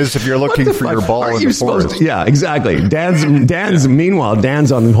you on this if you're looking for your ball in the forest? Yeah, exactly. Meanwhile,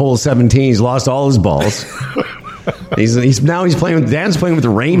 Dan's on hole 17. He's lost all his balls. Dan's playing with the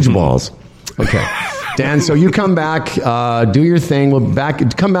range balls. Okay. Dan, so you come back, do your thing.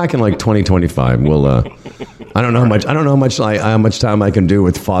 Come back in like 2025. We'll I don't know how much time I can do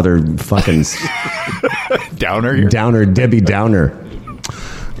with Father fucking Downer here. Debbie Downer.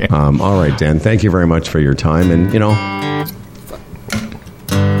 Yeah. All right, Dan. Thank you very much for your time. And you know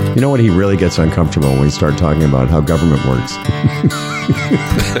what? He really gets uncomfortable when we start talking about how government works.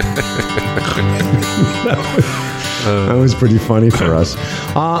 That was pretty funny for us.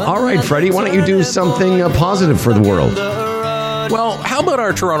 All right, Freddie, why don't you do something positive for the world? Well, how about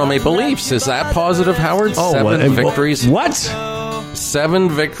our Toronto Maple Leafs? Is that positive, Howard? Seven victories. What? 7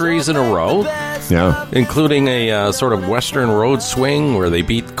 victories in a row. Yeah. Including a sort of Western road swing where they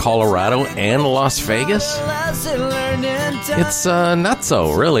beat Colorado and Las Vegas. It's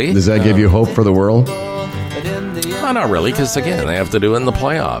nutso, really. Does that give you hope for the world? Not really, because, again, they have to do it in the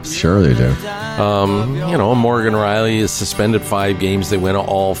playoffs. Sure they do. Morgan Riley is suspended 5 games. They win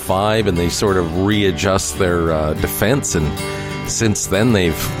all 5, and they sort of readjust their defense. And since then,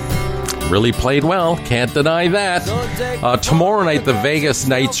 they've really played well. Can't deny that. Tomorrow night, the Vegas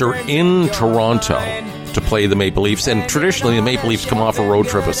Knights are in Toronto to play the Maple Leafs. And traditionally, the Maple Leafs come off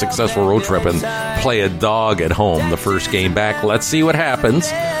a successful road trip, and play a dog at home the first game back. Let's see what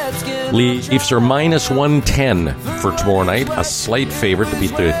happens. Leafs are minus 110 for tomorrow night, a slight favorite to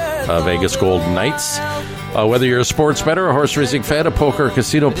beat the Vegas Golden Knights. Whether you're a sports bettor, a horse racing fan, a poker or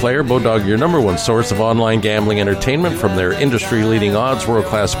casino player, Bodog, your number one source of online gambling entertainment, from their industry-leading odds,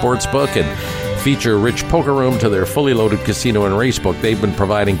 world-class sports book, and feature-rich poker room to their fully loaded casino and race book. They've been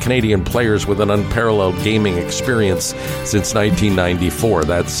providing Canadian players with an unparalleled gaming experience since 1994.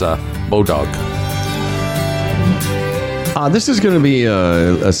 That's Bodog. This is going to be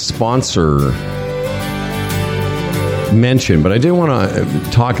a sponsor mention, but I did want to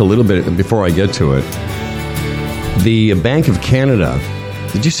talk a little bit before I get to it. The Bank of Canada.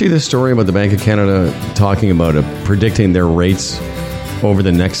 Did you see this story about the Bank of Canada talking about predicting their rates over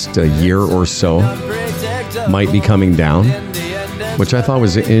the next year or so might be coming down? Which I thought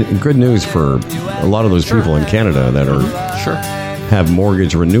was good news for a lot of those people in Canada that have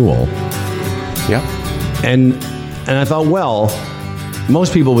mortgage renewal. Yeah. And I thought, well,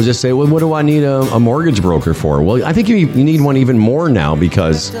 most people would just say, well, what do I need a mortgage broker for? Well, I think you need one even more now,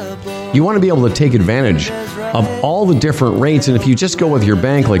 because you want to be able to take advantage of all the different rates. And if you just go with your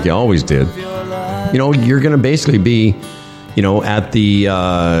bank like you always did, you're going to basically be, at the,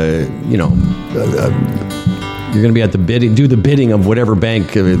 you're going to be at the bidding, do the bidding of whatever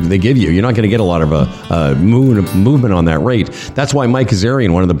bank they give you. You're not going to get a lot of movement on that rate. That's why Mike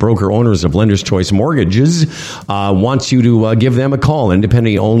Kazarian, one of the broker owners of Lender's Choice Mortgages, wants you to give them a call.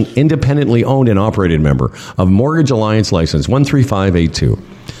 Independently owned and operated member of Mortgage Alliance License 13582.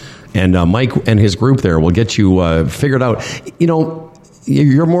 And Mike and his group there will get you figured out.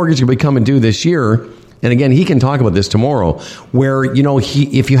 Your mortgage will be coming due this year. And again, he can talk about this tomorrow, where,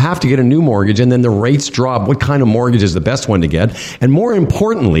 if you have to get a new mortgage and then the rates drop, what kind of mortgage is the best one to get? And more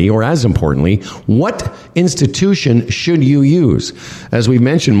importantly, or as importantly, what institution should you use? As we've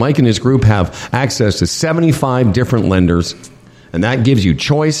mentioned, Mike and his group have access to 75 different lenders. And that gives you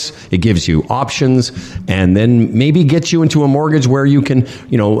choice, it gives you options, and then maybe gets you into a mortgage where you can,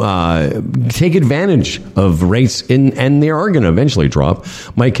 take advantage of rates, and they are going to eventually drop.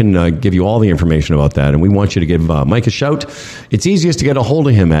 Mike can give you all the information about that, and we want you to give Mike a shout. It's easiest to get a hold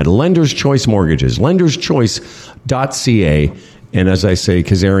of him at Lender's Choice Mortgages, lenderschoice.ca. And as I say,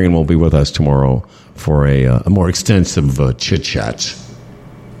 Kazarian will be with us tomorrow for a more extensive chit-chat.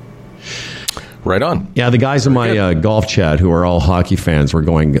 Right on. Yeah, the guys in my golf chat who are all hockey fans were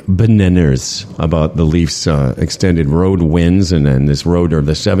going bananas about the Leafs' extended road wins and this road or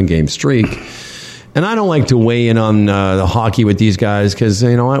the 7-game streak. And I don't like to weigh in on the hockey with these guys because,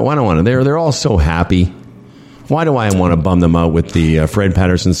 I don't want to. They're all so happy. Why do I want to bum them out with the Fred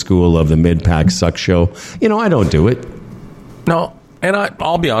Patterson School of the Mid-Pack Suck Show? I don't do it. No. And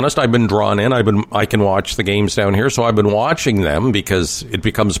I'll be honest, I've been drawn in. I can watch the games down here, so I've been watching them because it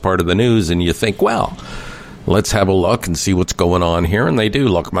becomes part of the news, and you think, well, let's have a look and see what's going on here. And they do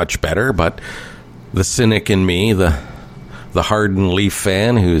look much better, but the cynic in me, the hardened Leaf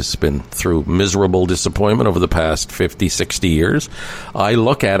fan who's been through miserable disappointment over the past 50, 60 years, I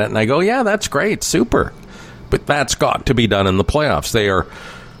look at it and I go, yeah, that's great, super. But that's got to be done in the playoffs. They are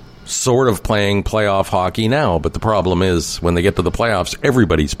sort of playing playoff hockey now, but the problem is when they get to the playoffs,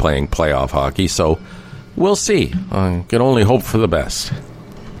 everybody's playing playoff hockey, so we'll see. I can only hope for the best.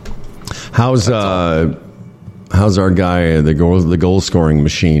 How's our guy, the goal scoring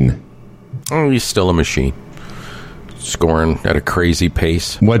machine? Oh, he's still a machine, scoring at a crazy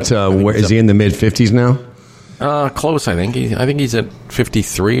pace. Where is he in the mid-50s now? Close, I think. I think he's at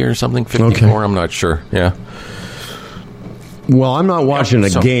 53 or something, 54. Okay. I'm not sure. Yeah. Well, I'm not watching a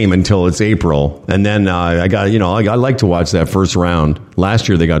game until it's April, and then I like to watch that first round. Last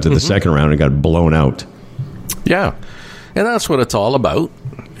year they got to the second round and got blown out. Yeah, and that's what it's all about.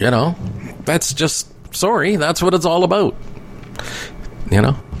 That's what it's all about.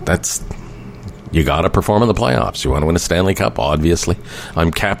 You got to perform in the playoffs. You want to win a Stanley Cup, obviously.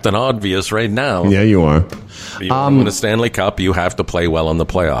 I'm Captain Obvious right now. Yeah, you are. You want to win a Stanley Cup, you have to play well in the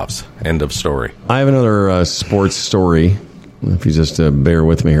playoffs. End of story. I have another sports story. If you just bear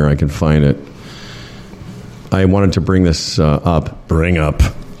with me here, I can find it. I wanted to bring this up.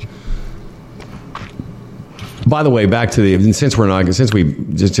 By the way, back to since we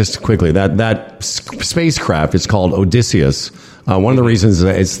just quickly, that spacecraft, it's called Odysseus. One of the reasons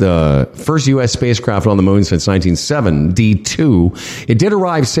that it's the first U.S. spacecraft on the moon since 1972. It did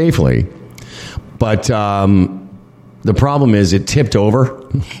arrive safely, but the problem is it tipped over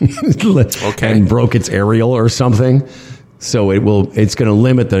and broke its aerial or something. So it's going to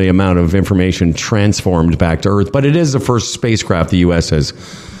limit the amount of information transformed back to Earth. But it is the first spacecraft the U.S. has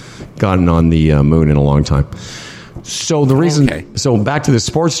gotten on the moon in a long time. So the reason, so back to the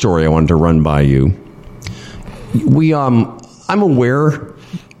sports story I wanted to run by you. I'm aware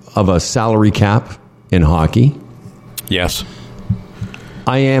of a salary cap in hockey. Yes.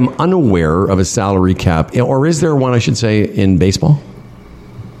 I am unaware of a salary cap, or is there one, I should say, in baseball?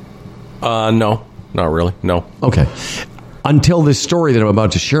 No, not really. No. Okay. Until this story that I'm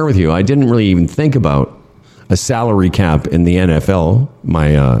about to share with you, I didn't really even think about a salary cap in the NFL,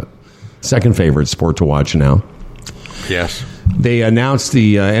 my second favorite sport to watch now. Yes. They announced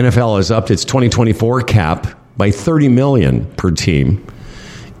the NFL has upped its 2024 cap by $30 million per team.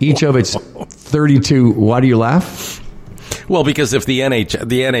 Each of its 32. Why do you laugh? Well, because if the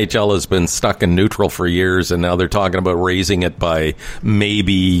NHL has been stuck in neutral for years, and now they're talking about raising it by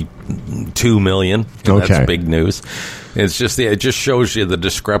maybe $2 million, that's big news. It just shows you the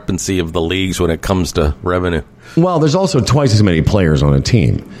discrepancy of the leagues when it comes to revenue. Well, there's also twice as many players on a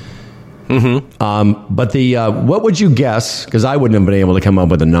team. Mm-hmm. But what would you guess? Because I wouldn't have been able to come up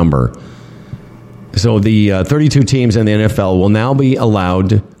with a number. So the 32 teams in the NFL will now be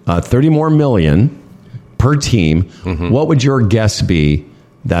allowed 30 more million per team. Mm-hmm. What would your guess be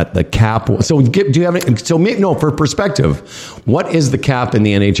that the cap? So do you have any? So no, for perspective, what is the cap in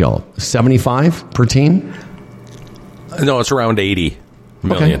the NHL? 75 per team? No, it's around 80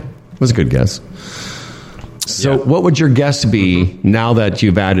 million. Okay. That's a good guess. So what would your guess be now that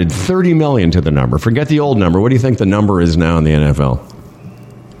you've added 30 million to the number? Forget the old number. What do you think the number is now in the NFL?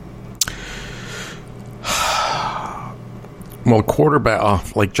 Well, quarterback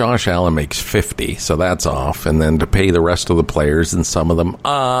off, like Josh Allen makes 50, so that's off. And then to pay the rest of the players and some of them,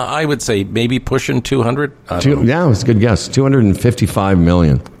 I would say maybe pushing 200. Yeah, it's a good guess. 255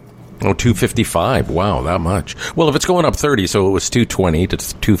 million. Oh, 255. Wow, that much. Well, if it's going up 30, so it was 220 to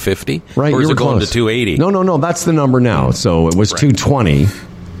 250? Right, or is you were it going close. to 280? No, that's the number now. So it was 220.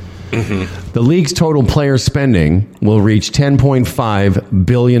 Mm-hmm. The league's total player spending will reach $10.5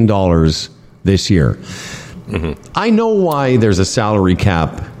 billion this year. Mm-hmm. I know why there's a salary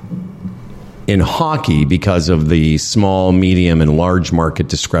cap in hockey because of the small, medium, and large market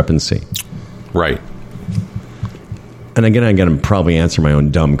discrepancy. Right. And again, I'm going to probably answer my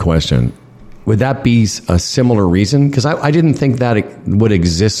own dumb question. Would that be a similar reason? Because I didn't think that it would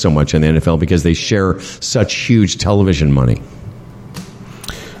exist so much in the NFL because they share such huge television money.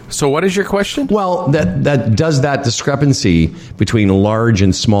 So what is your question? Well, that does that discrepancy between large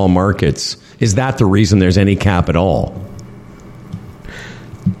and small markets, is that the reason there's any cap at all?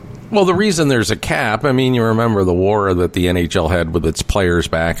 Well, the reason there's a cap, I mean, you remember the war that the NHL had with its players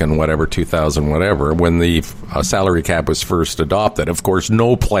back in 2000, whatever, when the salary cap was first adopted. Of course,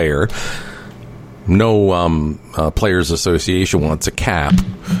 no Players Association wants a cap.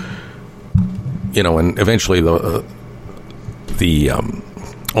 You know, and eventually the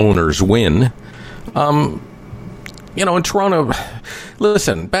owners win. You know, in Toronto,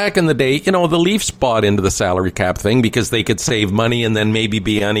 listen, back in the day, you know, the Leafs bought into the salary cap thing because they could save money and then maybe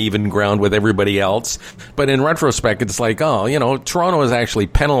be on even ground with everybody else. But in retrospect, it's like, oh, you know, Toronto is actually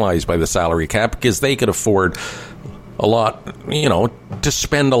penalized by the salary cap because they could afford a lot, you know, to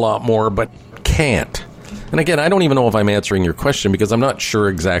spend a lot more, but can't. And again, I don't even know if I'm answering your question because I'm not sure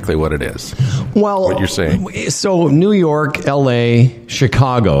exactly what it is. Well, what you're saying. So New York, LA,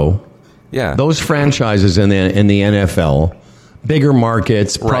 Chicago, those franchises in the NFL, bigger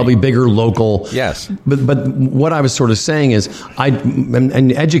markets, probably bigger local. Yes. But what I was sort of saying is,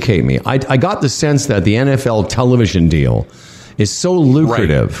 and educate me, I got the sense that the NFL television deal is so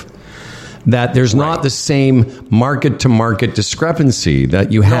lucrative that there's not the same market-to-market discrepancy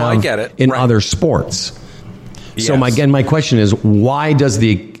that you have in other sports. Yes. So my question is, why does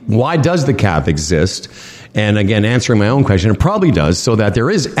the cap exist? And again, answering my own question, it probably does, so that there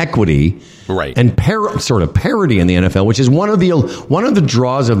is equity and sort of parity in the NFL, which is one of the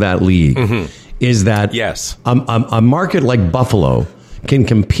draws of that league, is that a market like Buffalo can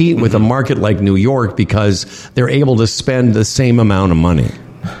compete with a market like New York because they're able to spend the same amount of money.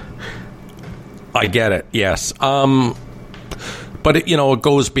 I get it, yes. But it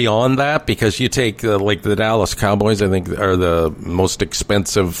goes beyond that, because you take like the Dallas Cowboys, I think, are the most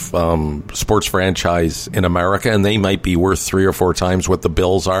expensive sports franchise in America, and they might be worth 3 or 4 times what the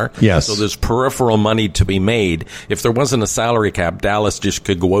Bills are. Yes. So there's peripheral money to be made. If there wasn't a salary cap, Dallas just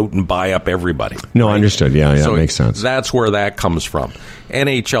could go out and buy up everybody. No, right? understood. Yeah, so that makes sense. That's where that comes from.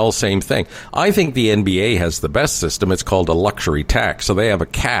 NHL, same thing. I think the NBA has the best system. It's called a luxury tax. So they have a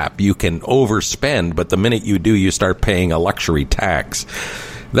cap. You can overspend, but the minute you do, you start paying a luxury tax.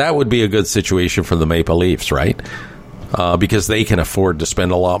 That would be a good situation for the Maple Leafs, right? Because they can afford to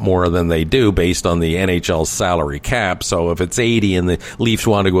spend a lot more than they do based on the NHL salary cap. So if it's 80 and the Leafs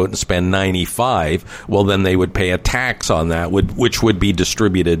want to go out and spend 95, well, then they would pay a tax on that, which would be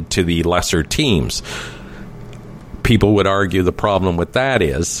distributed to the lesser teams. People would argue the problem with that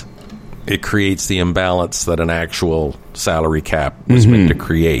is it creates the imbalance that an actual salary cap was meant to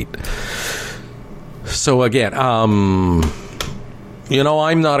create. So again, I'm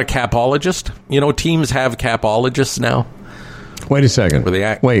not a capologist. Teams have capologists now. Wait a second.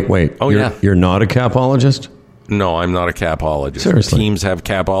 Wait. Oh, You're not a capologist? No, I'm not a capologist. Seriously? Teams have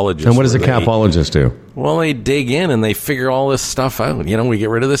capologists. And what does a capologist do? Well, they dig in and they figure all this stuff out. We get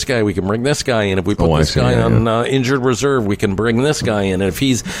rid of this guy, we can bring this guy in. If we put this guy on injured reserve, we can bring this guy in. And if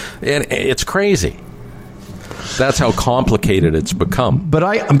it's crazy. That's how complicated it's become. But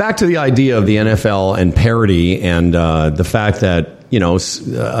I'm back to the idea of the NFL and parity, and the fact that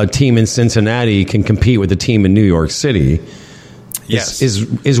a team in Cincinnati can compete with a team in New York City. Yes,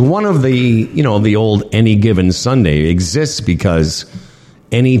 is one of the the old any given Sunday exists because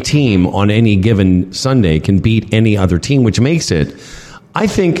any team on any given Sunday can beat any other team, which makes it, I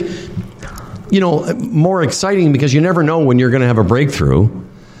think, more exciting, because you never know when you're going to have a breakthrough,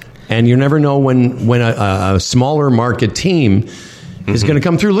 and you never know when a smaller market team is going to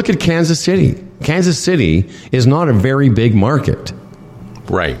come through. Look at Kansas City. Kansas City is not a very big market,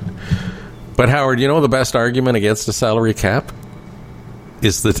 right? But Howard, the best argument against a salary cap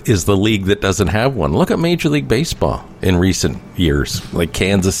is the league that doesn't have one. Look at Major League Baseball in recent years. Like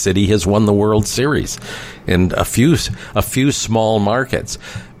Kansas City has won the World Series, and a few small markets.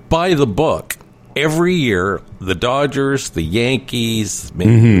 By the book, every year the Dodgers, the Yankees,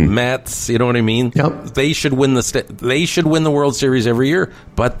 Mets, you know what I mean? Yep. They should win the World Series every year,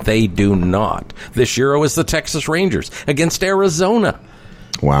 but they do not. This year it was the Texas Rangers against Arizona.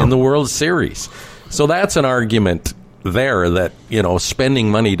 Wow. In the World Series. So that's an argument there that, spending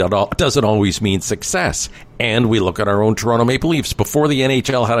money doesn't always mean success. And we look at our own Toronto Maple Leafs. Before the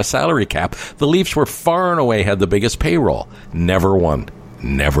NHL had a salary cap, the Leafs were far and away had the biggest payroll. Never won.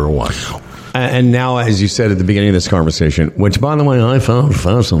 And now, as you said at the beginning of this conversation, which, by the way, I found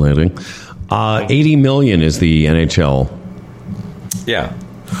fascinating, $80 million is the NHL. Yeah.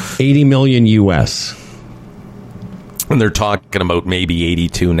 $80 million US. And they're talking about maybe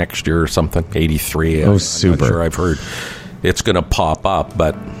 82 next year or something, 83. Oh, super. I'm not sure. I've heard it's going to pop up,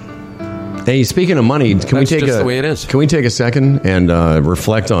 but... Hey, speaking of money, can we take the way it is. Can we take a second and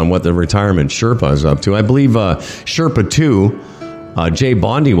reflect on what the retirement Sherpa is up to? I believe Sherpa 2, Jay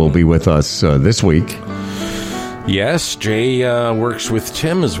Bondi, will be with us this week. Yes, Jay works with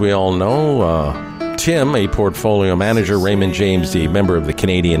Tim, as we all know. Tim, a portfolio manager, Raymond James, the member of the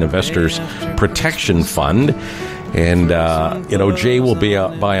Canadian Investors Protection Fund. And, Jay will be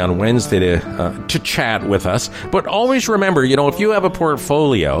by on Wednesday to chat with us. But always remember, if you have a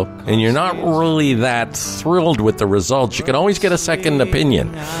portfolio and you're not really that thrilled with the results, you can always get a second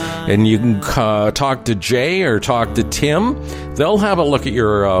opinion. And you can talk to Jay or talk to Tim. They'll have a look at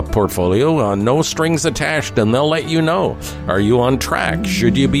your portfolio, no strings attached, and they'll let you know. Are you on track?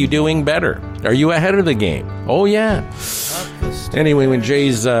 Should you be doing better? Are you ahead of the game? Oh, yeah. Anyway, when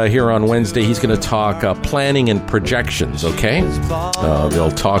Jay's here on Wednesday, he's going to talk planning and projections, okay?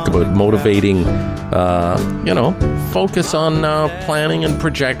 They'll talk about motivating, focus on planning and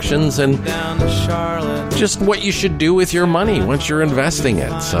projections and just what you should do with your money once you're investing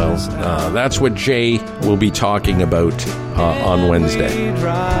it. So that's what Jay will be talking about on Wednesday.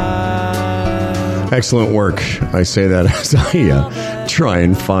 Excellent work. I say that as I try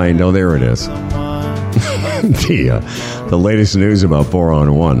and find... Oh, there it is. The latest news about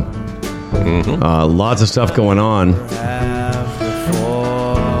Boron 1. Lots of stuff going on.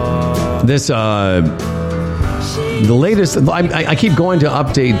 The latest, I keep going to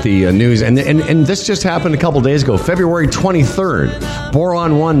update the news, and this just happened a couple days ago. February 23rd,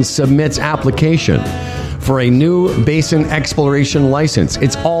 Boron 1 submits application for a new basin exploration license.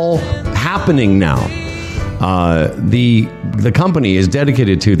 It's all happening now. The company is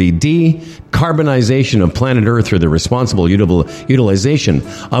dedicated to the decarbonization of planet Earth through the responsible utilization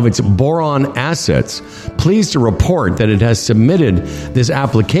of its boron assets. Pleased to report that it has submitted this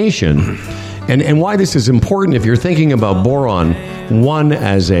application. And why this is important, if you're thinking about boron 1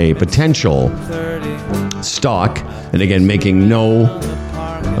 as a potential stock, and again, making no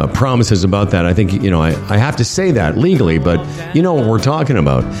promises about that. I think, I have to say that legally, but you know what we're talking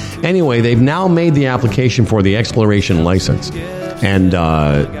about. Anyway, they've now made the application for the exploration license. And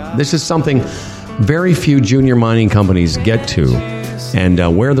this is something very few junior mining companies get to.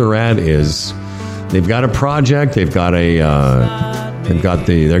 And where they're at is they've got a project, they're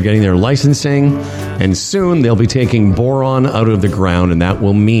getting their licensing, and soon they'll be taking boron out of the ground, and that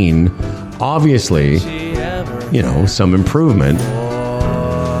will mean, obviously, some improvement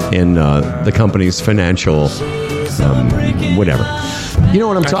in the company's financial, whatever. You know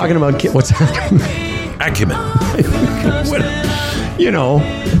what I'm talking about? What's that? Acumen.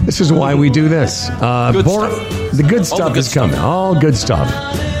 This is why we do this. The good stuff is coming. All good stuff.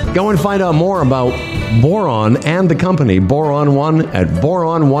 Go and find out more about Boron and the company, Boron One, at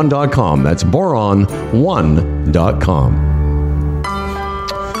boron1.com. That's boron1.com.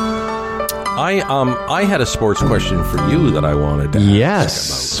 I had a sports question for you that I wanted to ask. Yes,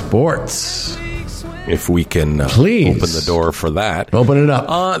 sports. If we can please open the door for that. Open it up.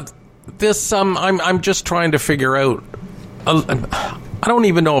 I'm just trying to figure out. I don't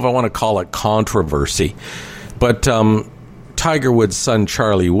even know if I want to call it controversy, but Tiger Woods' son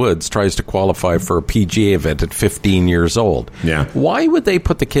Charlie Woods tries to qualify for a PGA event at 15 years old. Yeah. Why would they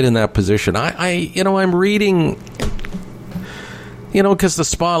put the kid in that position? I'm reading. Because the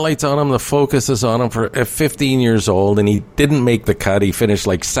spotlight's on him, the focus is on him at 15 years old, and he didn't make the cut. He finished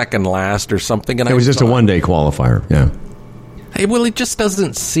like second last or something. And it was just a one-day qualifier, yeah. Well, it just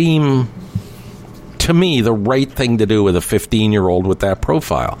doesn't seem, to me, the right thing to do with a 15-year-old with that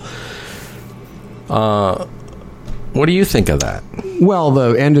profile. What do you think of that? Well,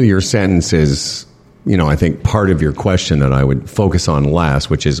 the end of your sentence is, I think part of your question that I would focus on last,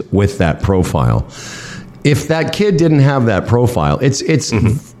 which is with that profile. If that kid didn't have that profile, it's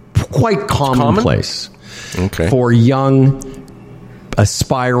quite commonplace for young,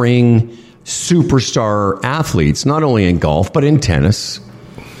 aspiring superstar athletes, not only in golf, but in tennis,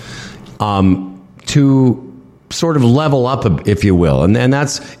 to sort of level up, if you will. And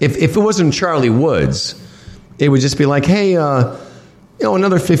that's, if it wasn't Charlie Woods, it would just be like, hey,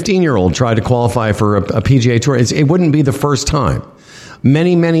 another 15-year-old tried to qualify for a PGA Tour. It wouldn't be the first time.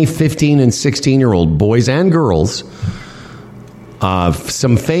 Many, many 15 and 16-year-old boys and girls,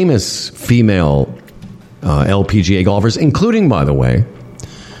 some famous female LPGA golfers, including, by the way,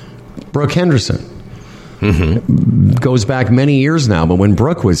 Brooke Henderson. Goes back many years now, but when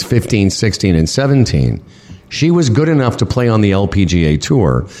Brooke was 15, 16, and 17, she was good enough to play on the LPGA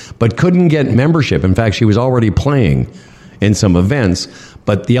Tour, but couldn't get membership. In fact, she was already playing in some events,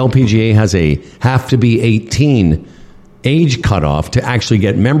 but the LPGA has a have to be 18 age cutoff to actually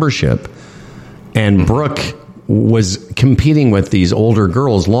get membership, and Brooke was competing with these older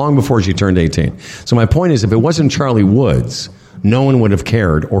girls long before she turned 18. So my point is, if it wasn't Charlie Woods, no one would have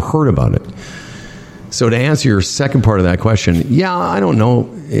cared or heard about it. So to answer your second part of that question, yeah, I don't know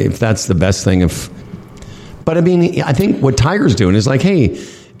if that's the best thing. But I mean, I think what Tiger's doing is like, hey,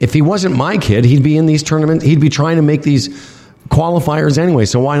 if he wasn't my kid, he'd be in these tournaments, he'd be trying to make these qualifiers anyway,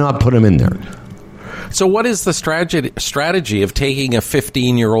 so why not put him in there? So what is the strategy of taking a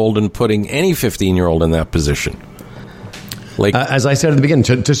 15-year-old and putting any 15-year-old in that position? Like, as I said at the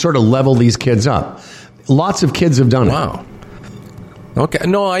beginning, to sort of level these kids up. Lots of kids have done it. Wow. Okay.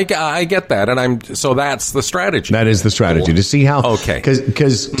 No, I get that, and so that's the strategy. That is the strategy, to see how. Okay.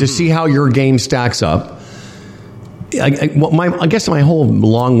 Because to see how your game stacks up. I guess my whole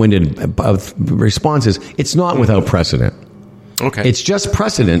long-winded response is it's not without precedent. Okay. It's just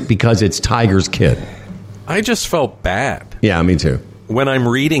precedent because it's Tiger's kid. I just felt bad. Yeah, me too. When I'm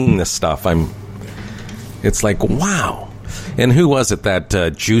reading this stuff, it's like, wow. And who was it,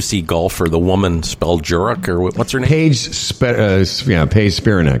 that juicy golfer, the woman spelled Jurek, or what's her name? Paige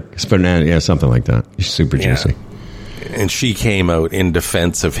Spiranek. Yeah, something like that. She's super juicy. And she came out in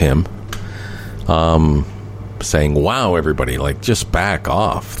defense of him, saying, wow, everybody, like, just back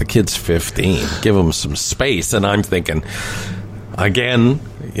off. The kid's 15. Give him some space. And I'm thinking, again,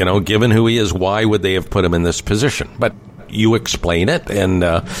 given who he is, why would they have put him in this position? But you explain it, and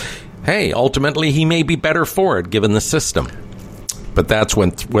hey, ultimately he may be better for it given the system. But that's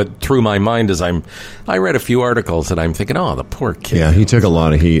what through my mind as I read a few articles, and I'm thinking, oh, the poor kid. Yeah, he took a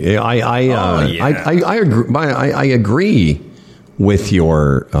lot of heat. I agree with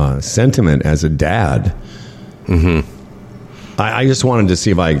your sentiment as a dad. I just wanted to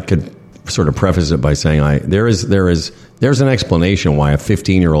see if I could sort of preface it by saying there's an explanation why a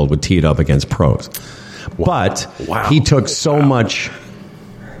 15-year-old would tee it up against pros. But he took so much.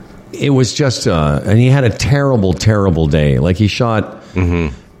 It was just, and he had a terrible, terrible day. Like he shot.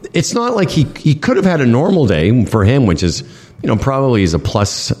 It's not like he could have had a normal day for him, which is, probably is a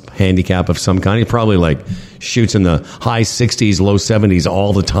plus handicap of some kind. He probably like shoots in the high 60s, low 70s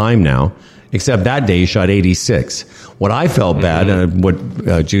all the time now. Except that day he shot 86. What I felt bad, and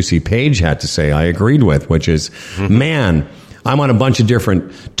what Juicy Page had to say, I agreed with, which is, man, I'm on a bunch of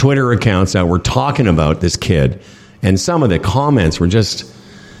different Twitter accounts that were talking about this kid, and some of the comments were just,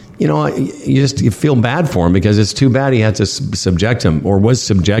 you feel bad for him because it's too bad he had to subject him or was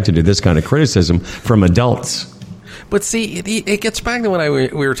subjected to this kind of criticism from adults. But see, it gets back to what we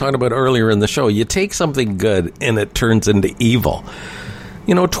were talking about earlier in the show. You take something good and it turns into evil.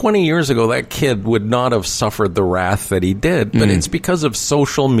 20 years ago, that kid would not have suffered the wrath that he did, but it's because of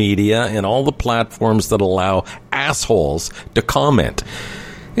social media and all the platforms that allow assholes to comment.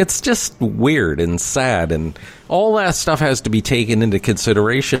 It's just weird and sad, and all that stuff has to be taken into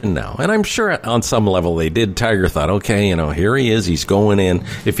consideration now. And I'm sure on some level they did. Tiger thought, okay, here he is, he's going in.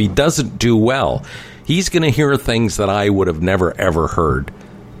 If he doesn't do well, he's going to hear things that I would have never, ever heard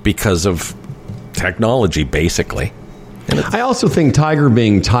because of technology, basically. I also think Tiger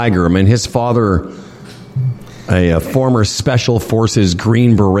being Tiger, his father, a former Special Forces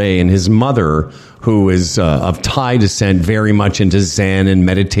Green Beret, and his mother, who is of Thai descent, very much into Zen and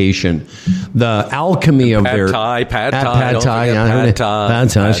meditation. The alchemy of their... Pad Thai.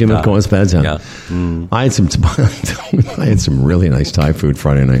 Of course, Pad Thai. Yeah. I had some really nice Thai food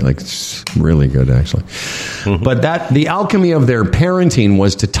Friday night, like really good, actually. But the alchemy of their parenting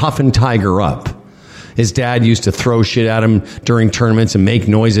was to toughen Tiger up. His dad used to throw shit at him during tournaments and make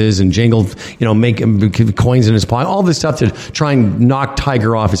noises and jingle, make coins in his pocket, all this stuff to try and knock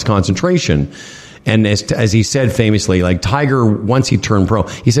Tiger off his concentration. And as he said famously, like Tiger, once he turned pro,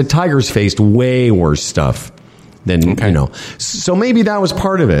 he said Tiger's faced way worse stuff than, So maybe that was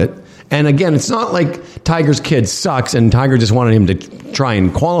part of it. And again, it's not like Tiger's kid sucks and Tiger just wanted him to try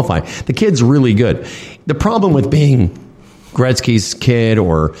and qualify. The kid's really good. The problem with being Gretzky's kid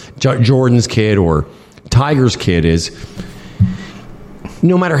or Jordan's kid or Tiger's kid is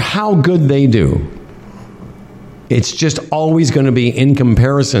no matter how good they do, it's just always going to be in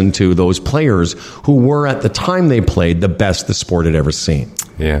comparison to those players who were at the time they played the best the sport had ever seen.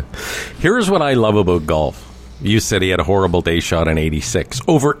 Yeah. Here's what I love about golf. You said he had a horrible day, shot in 86.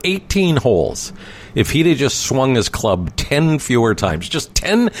 Over 18 holes. If he'd have just swung his club 10 fewer times, just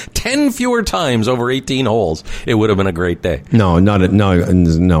 10 fewer times over 18 holes, it would have been a great day. No,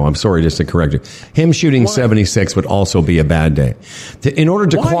 I'm sorry just to correct you. Him shooting 76 would also be a bad day. In order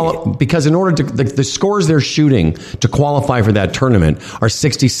to the scores they're shooting to qualify for that tournament are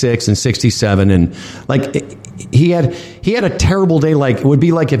 66 and 67, and he had a terrible day. Like it would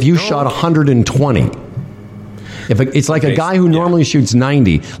be like if you shot 120. It's like a guy who normally shoots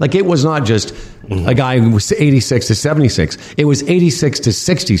 90. Like it was not just a guy who was 86 to 76. It was 86 to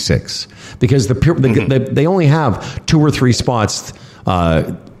 66 because they only have 2 or 3 spots.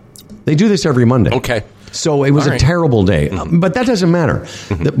 They do this every Monday. Okay. So it was a terrible day, but that doesn't matter.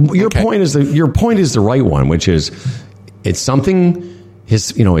 Your point is the right one, which is it's something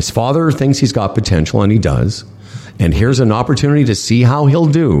his father thinks he's got potential, and he does. And here's an opportunity to see how he'll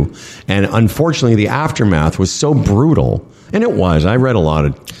do. And unfortunately, the aftermath was so brutal. And it was. I read a lot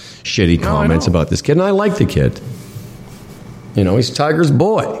of shitty comments about this kid. And I like the kid. He's Tiger's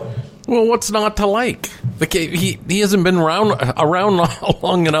boy. Well, what's not to like? The kid, he hasn't been around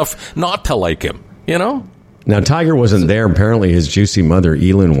long enough not to like him, Now, Tiger wasn't there. Apparently, his juicy mother,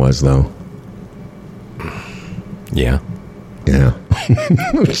 Elin, was, though. Yeah. Yeah.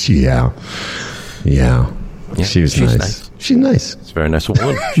 Yeah. Yeah, she's nice. She's nice. She's a very nice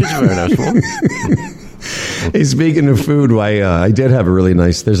woman. She's a very nice woman. Hey, speaking of food, I did have a really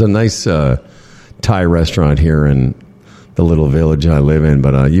nice... There's a nice Thai restaurant here in the little village I live in,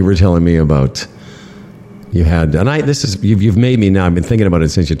 but you were telling me about... You had... And you've made me now... I've been thinking about it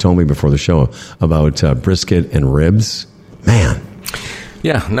since you told me before the show about brisket and ribs. Man.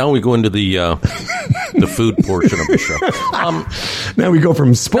 Yeah, now we go into the food portion of the show. Now we go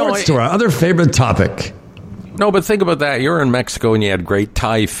from sports to our other favorite topic. No, but think about that. You're in Mexico and you had great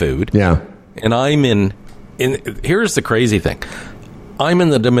Thai food. Yeah. And I'm in here's the crazy thing. I'm in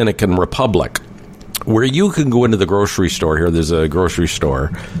the Dominican Republic, where you can go into the grocery store here. There's a grocery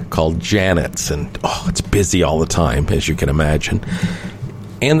store called Janet's, and it's busy all the time, as you can imagine.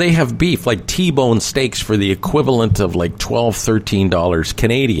 And they have beef, like T-bone steaks, for the equivalent of like $12, $13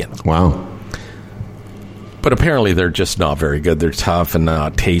 Canadian. Wow. But apparently they're just not very good. They're tough and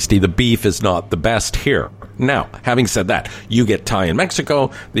not tasty. The beef is not the best here. Now, having said that, you get Thai in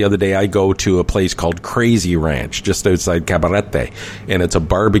Mexico. The other day I go to a place called Crazy Ranch just outside Cabarete, and it's a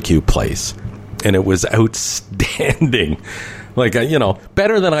barbecue place. And it was outstanding. Like,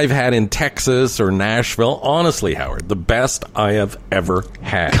 better than I've had in Texas or Nashville. Honestly, Howard, the best I have ever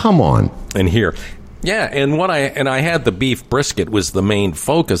had. Come on. And here. Yeah, and I had the beef brisket was the main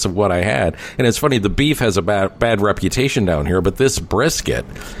focus of what I had. And it's funny, the beef has a bad reputation down here, but this brisket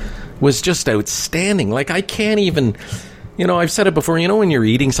was just outstanding. Like, I can't even, I've said it before, when you're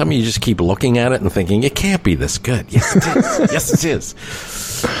eating something, you just keep looking at it and thinking, it can't be this good. Yes, it is. Yes, it is.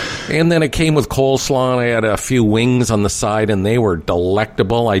 And then it came with coleslaw, and I had a few wings on the side, and they were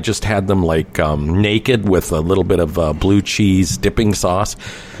delectable. I just had them naked with a little bit of blue cheese dipping sauce.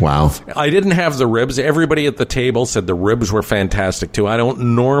 Wow. I didn't have the ribs. Everybody at the table said the ribs were fantastic, too. I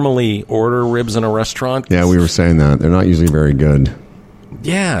don't normally order ribs in a restaurant. Yeah, we were saying that. They're not usually very good.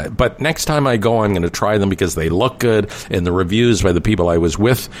 Yeah, but next time I go, I'm going to try them because they look good, and the reviews by the people I was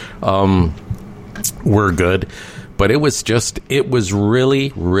with were good. But it was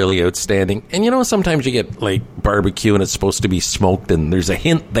really, really outstanding. And sometimes you get barbecue and it's supposed to be smoked and there's a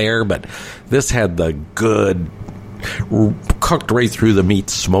hint there, but this had the good, cooked right through the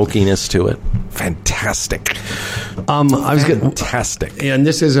meat smokiness to it. Fantastic. Fantastic. And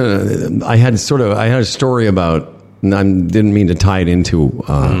this is I had a story about, and I didn't mean to tie it into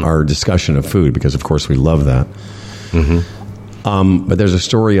our discussion of food because of course we love that. Mm-hmm. But there's a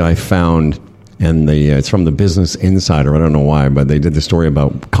story I found, and it's from the Business Insider. I don't know why, but they did the story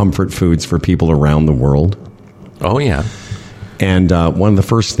about comfort foods for people around the world. Oh, yeah. And one of the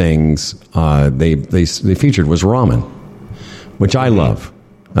first things they featured was ramen, which I love.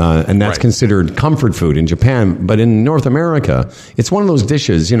 And that's considered comfort food in Japan. But in North America, it's one of those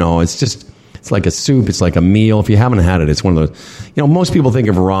dishes, it's like a soup. It's like a meal. If you haven't had it, it's one of those, most people think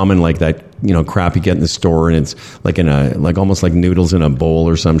of ramen like that, crap you get in the store, and it's almost like noodles in a bowl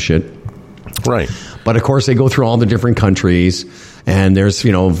or some shit. Right. But of course, they go through all the different countries, and there's,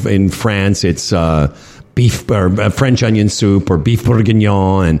 in France, it's beef or French onion soup or beef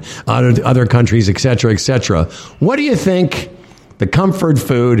bourguignon, and other countries, et cetera, et cetera. What do you think the comfort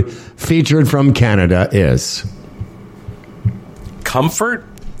food featured from Canada is? Comfort?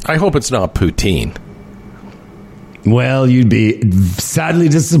 I hope it's not poutine. Well, you'd be sadly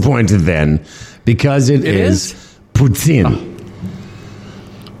disappointed then, because it is poutine.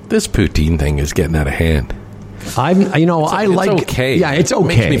 This poutine thing is getting out of hand. I like. It's okay. Yeah, it's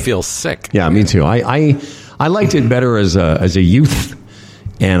okay. It makes me feel sick. Yeah, me too. I liked it better as a youth,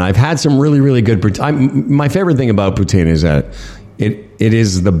 and I've had some really, really good poutine. My favorite thing about poutine is that it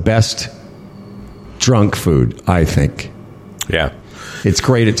is the best drunk food, I think. Yeah. It's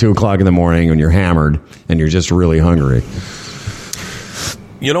great at 2:00 in the morning when you're hammered and you're just really hungry.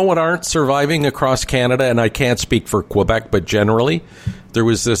 You know what aren't surviving across Canada, and I can't speak for Quebec, but generally, there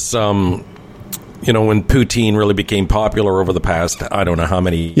was this, when poutine really became popular over the past, I don't know how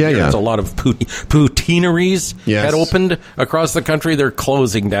many years, a lot of poutineries had opened across the country. They're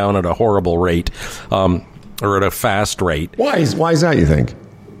closing down at a horrible rate, or at a fast rate. Why is that, you think?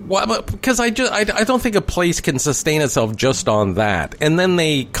 Well, because I don't think a place can sustain itself just on that. And then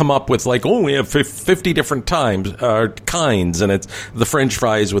they come up with we have 50 different kinds, and it's the French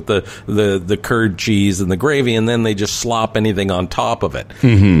fries with the curd cheese and the gravy, and then they just slop anything on top of it.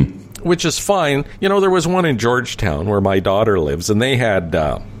 Mm-hmm. Which is fine. There was one in Georgetown where my daughter lives, and they had,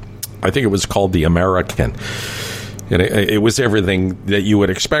 I think it was called the American. And it was everything that you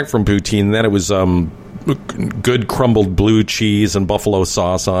would expect from poutine. Then it was good crumbled blue cheese and buffalo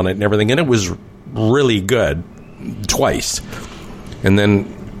sauce on it and everything, and it was really good twice. And then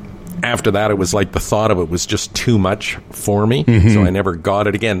after that, it was like the thought of it was just too much for me, so I never got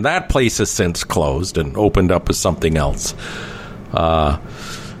it again. That place has since closed and opened up as something else.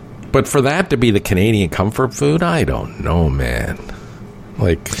 But for that to be the Canadian comfort food, I don't know, man.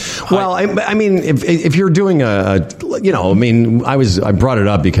 I mean, if you're doing I brought it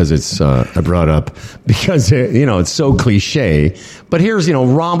up because it's so cliche. But here's,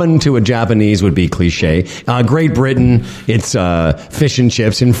 ramen to a Japanese would be cliche. Great Britain, it's fish and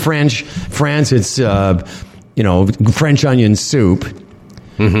chips. In France, it's French onion soup.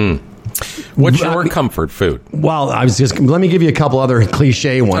 Mm-hmm. What's your comfort food? Well, let me give you a couple other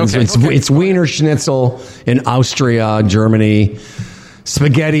cliche ones. Okay. It's Wiener Schnitzel in Austria, Germany.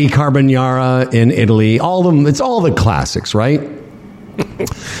 Spaghetti carbonara in Italy. All of them. It's all the classics, right?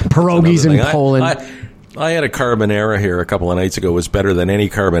 Pierogies in Poland. I had a carbonara here a couple of nights ago. It was better than any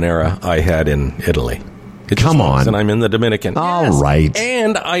carbonara I had in Italy. Come on. And I'm in the Dominican. All right.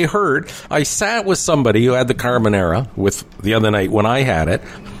 And I sat with somebody who had the carbonara the other night when I had it.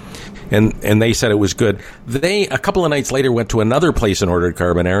 And they said it was good. They, a couple of nights later, went to another place and ordered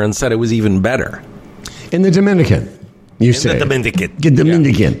carbonara and said it was even better. In the Dominican, you say. In the Dominican.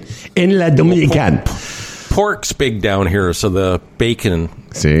 Dominican. Yeah. In la Dominican. Pork's big down here, so the bacon.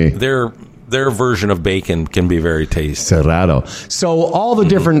 See. Their version of bacon can be very tasty. Cerrado. So all the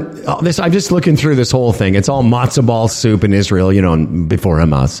different, I'm just looking through this whole thing. It's all matzo ball soup in Israel, before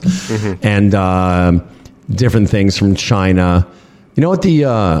Hamas. And different things from China. You know what the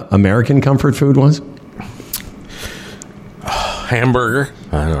American comfort food was? Hamburger?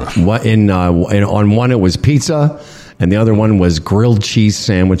 I don't know. What on one it was pizza, and the other one was grilled cheese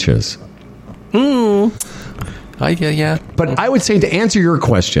sandwiches. Yeah. But I would say, to answer your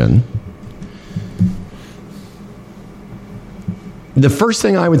question, the first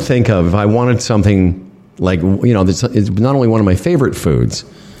thing I would think of if I wanted something like, this is not only one of my favorite foods,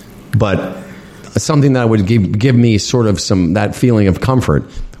 but something that would give me sort of that feeling of comfort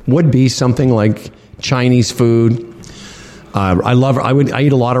would be something like Chinese food. I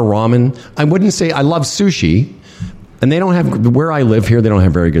eat a lot of ramen. I wouldn't say I love sushi, and they don't have, where I live here, they don't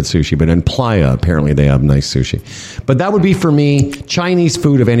have very good sushi, but in Playa, apparently they have nice sushi. But that would be for me, Chinese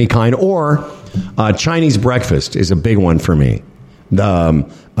food of any kind, or Chinese breakfast is a big one for me. The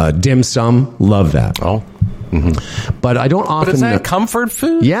dim sum, love that. Oh. Mm-hmm. But I don't often. But is that comfort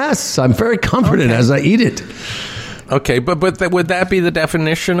food? Yes, I'm very comforted as I eat it. Okay, but would that be the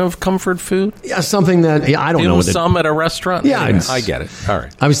definition of comfort food? Yeah, something that I don't know. Dim sum at a restaurant? Yeah, anyway, I get it. All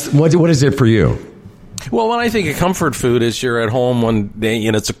right. What is it for you? Well, when I think of comfort food, is you're at home one day,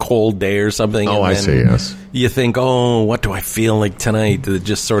 it's a cold day or something. Oh, I see. Yes. You think, what do I feel like tonight? That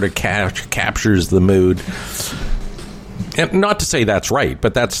just sort of captures the mood. And not to say that's right,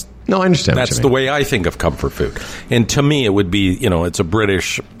 but that's. No, I understand. That's the way I think of comfort food. And to me, it would be, it's a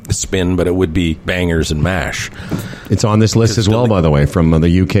British spin, but it would be bangers and mash. It's on this list as well, by the way, from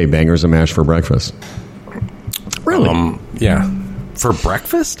the UK, bangers and mash for breakfast. Really? Yeah. For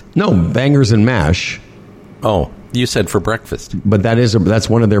breakfast? No, bangers and mash. Oh, you said for breakfast. But that's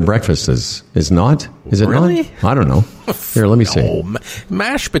one of their breakfasts, is not? Is it really? Not? I don't know. Here, let me see.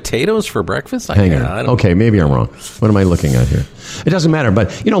 Mashed potatoes for breakfast? Hang on. Okay, maybe I'm wrong. What am I looking at here? It doesn't matter. But,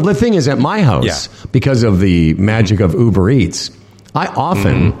 the thing is, at my house, because of the magic of Uber Eats, I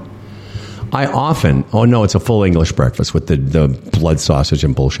often, oh no, it's a full English breakfast with the blood sausage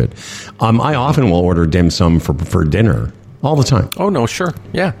and bullshit. I often will order dim sum for dinner all the time. Oh, no, sure.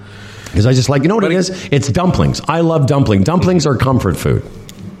 Yeah. Because I just like, what it is? It's dumplings. I love dumplings. Dumplings are comfort food.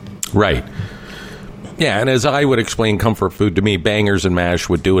 Right. Yeah, and as I would explain comfort food to me, bangers and mash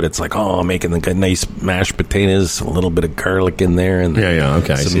would do it. It's like, making the nice mashed potatoes, a little bit of garlic in there, and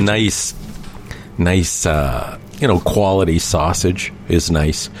okay, some nice, quality sausage is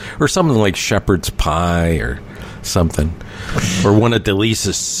nice, or something like shepherd's pie or something, or one of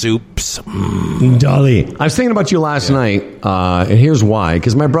Delisa's soups. Dolly, I was thinking about you last night, and here's why.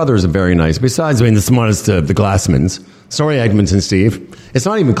 Because my brother is very nice. Besides being the smartest of the Glassmans. Sorry, Edmonton Steve. It's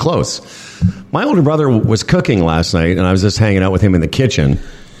not even close. My older brother was cooking last night, and I was just hanging out with him in the kitchen.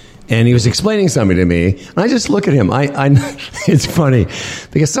 And he was explaining something to me, and I just look at him. It's funny,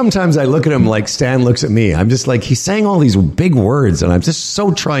 because sometimes I look at him like Stan looks at me. I'm just like, he's saying all these big words, and I'm just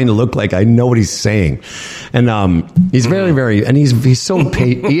so trying to look like I know what he's saying. And he's very, very, and he's so,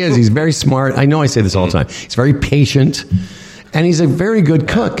 he's very smart. I know I say this all the time. He's very patient, and he's a very good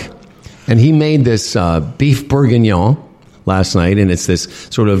cook. And he made this beef bourguignon last night, and it's this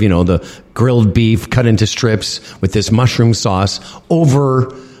sort of, the grilled beef cut into strips with this mushroom sauce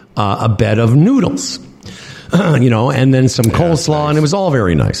over a bed of noodles, and then some coleslaw, nice. And it was all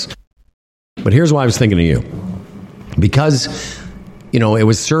very nice. But here's why I was thinking of you. Because, it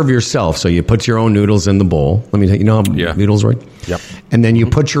was serve yourself, so you put your own noodles in the bowl. Let me tell you, how noodles, right? Yep. And then you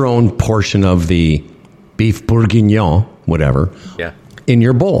put your own portion of the beef bourguignon, whatever, in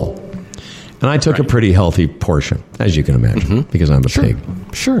your bowl. And I took a pretty healthy portion, as you can imagine, because I'm a pig.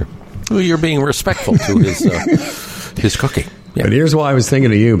 Sure. Well, you're being respectful to his cooking. Yeah. But here's why I was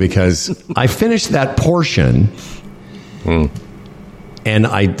thinking of you, because I finished that portion, and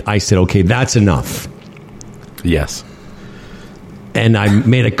I said, okay, that's enough. Yes. And I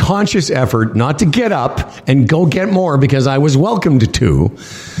made a conscious effort not to get up and go get more, because I was welcomed to.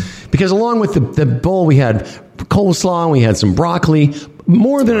 Because along with the bowl, we had coleslaw, we had some broccoli,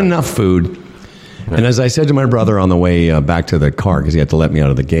 more than enough food. And as I said to my brother on the way back to the car, because he had to let me out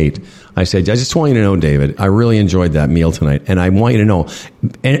of the gate, I said, I just want you to know, David, I really enjoyed that meal tonight. And I want you to know,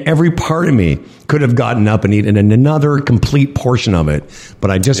 and every part of me could have gotten up and eaten another complete portion of it,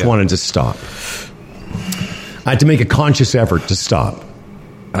 but I just wanted to stop. I had to make a conscious effort to stop.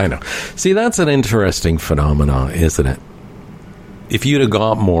 I know. See, that's an interesting phenomenon, isn't it? If you'd have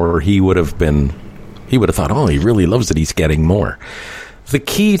got more, he would have thought, oh, he really loves it. He's getting more. The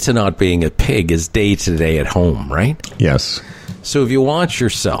key to not being a pig is day to day at home, right? Yes. So if you watch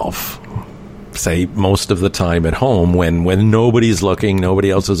yourself, say most of the time at home, when nobody's looking,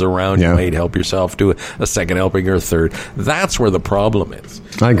 nobody else is around, you might help yourself, do a second helping or a third. That's where the problem is.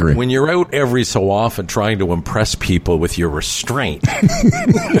 I agree. When you're out every so often trying to impress people with your restraint.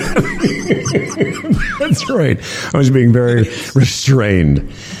 That's right. I was being very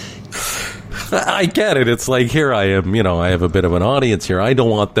restrained. I get it. It's like, here I am, I have a bit of an audience here. I don't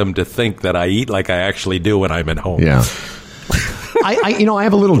want them to think that I eat like I actually do when I'm at home. Yeah. I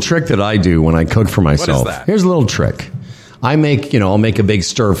have a little trick that I do when I cook for myself. What is that? Here's a little trick. I'll make a big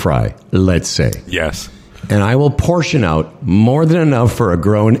stir fry, let's say. Yes. And I will portion out more than enough for a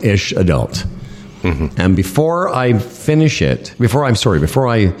grown-ish adult. Mm-hmm. And before I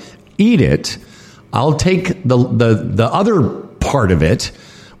eat it, I'll take the other part of it,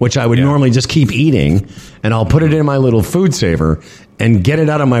 which I would normally just keep eating, and I'll put it in my little food saver and get it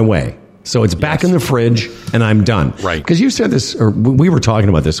out of my way. So it's back in the fridge, and I'm done. Right. Because you said this, or we were talking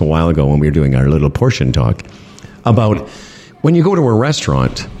about this a while ago when we were doing our little portion talk, about when you go to a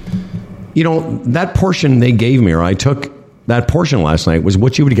restaurant, that portion they gave me, or I took that portion last night, was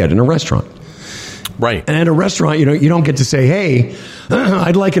what you would get in a restaurant. Right. And at a restaurant, you don't get to say, hey,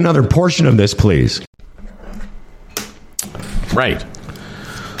 I'd like another portion of this, please. Right.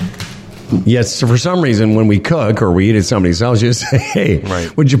 Yes, so for some reason, when we cook or we eat at somebody's house, you just say, hey,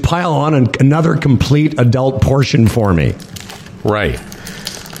 would you pile on another complete adult portion for me? Right.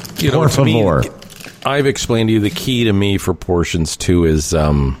 Por favor. I've explained to you the key to me for portions, too, is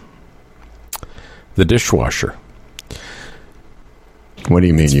the dishwasher. What do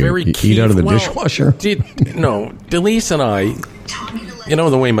you mean? You eat out of the dishwasher? No, Delise and I...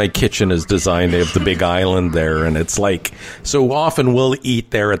 the way my kitchen is designed, they have the big island there, and it's like, so often we'll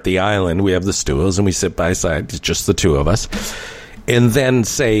eat there at the island. We have the stools, and we sit by side, it's just the two of us. And then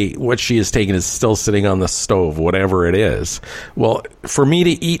say what she has taken is still sitting on the stove, whatever it is. Well, for me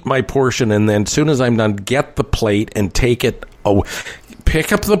to eat my portion, and then as soon as I'm done, get the plate and take it,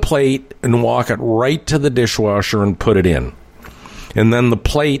 pick up the plate and walk it right to the dishwasher and put it in. And then the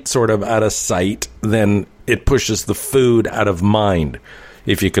plate sort of out of sight, then it pushes the food out of mind,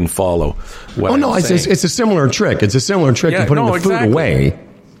 if you can follow what I'm saying. It's a similar trick. It's a similar trick to putting the food away.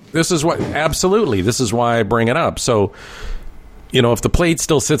 This is why I bring it up. So, if the plate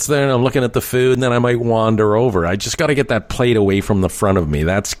still sits there and I'm looking at the food, then I might wander over. I just got to get that plate away from the front of me.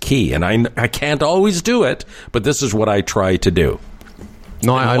 That's key. And I can't always do it, but this is what I try to do.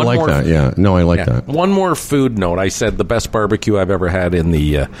 No, I like that. Yeah. No, I like that. One more food note. I said the best barbecue I've ever had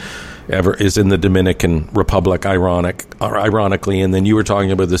is in the Dominican Republic, ironically. And then you were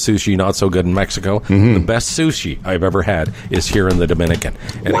talking about the sushi not so good in Mexico. Mm-hmm. The best sushi I've ever had is here in the Dominican.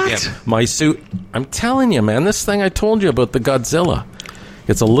 And again, I'm telling you, man, this thing I told you about, the Godzilla.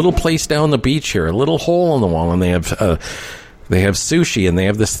 It's a little place down the beach here, a little hole in the wall, and they have sushi, and they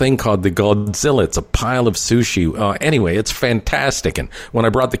have this thing called the Godzilla. It's a pile of sushi. Anyway, it's fantastic. And when I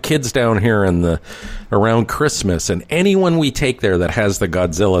brought the kids down here around Christmas, and anyone we take there that has the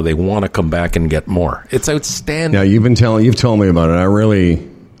Godzilla, they want to come back and get more. It's outstanding. Yeah, you've told me about it. I'm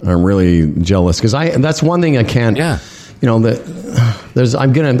really jealous because that's one thing I can't. Yeah. I've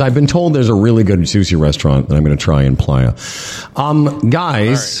been told there's a really good sushi restaurant that I'm going to try in Playa.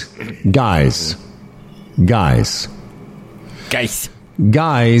 Guys.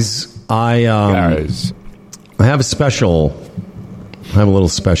 I have a little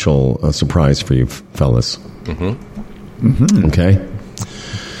special surprise for you, fellas. Mm-hmm. Mm-hmm. Okay.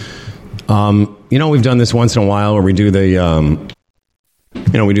 We've done this once in a while where we do the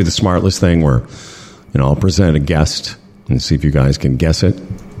smart list thing where, I'll present a guest and see if you guys can guess it.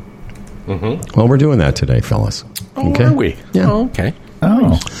 Mm-hmm. Well, we're doing that today, fellas. Oh, okay? Are we? Yeah. Oh, okay.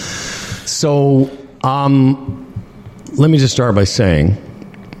 Oh. So, let me just start by saying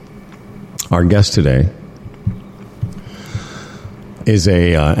our guest today is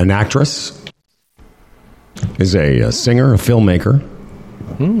an actress, is a singer, a filmmaker.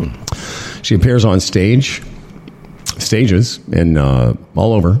 She appears on stages in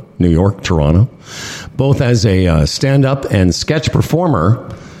all over New York, Toronto, both as a stand-up and sketch performer,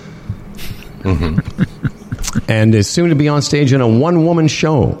 and is soon to be on stage in a one-woman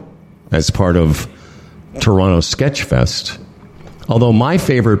show as part of Toronto Sketch Fest. Although my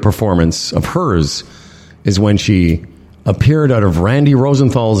favorite performance of hers is when she appeared out of Randy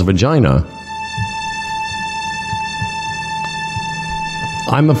Rosenthal's vagina.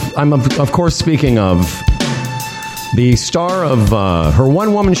 I'm of course speaking of the star of her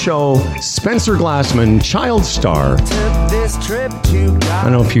one-woman show, Spencer Glassman, child star. I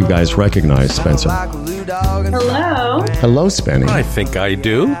don't know if you guys recognize Spencer. Hello. Hello, Spenny. I think I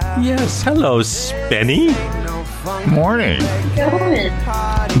do. Yes. Hello, Spenny. Morning.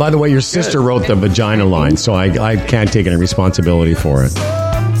 By the way, your sister wrote the vagina line, so I can't take any responsibility for it.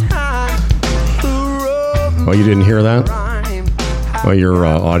 Oh, you didn't hear that? Oh, your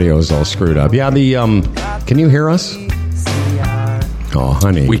audio is all screwed up. Yeah, can you hear us? Oh,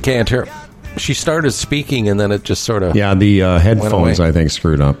 honey. We can't hear. She started speaking, and then it just sort of... Yeah, the headphones, I think,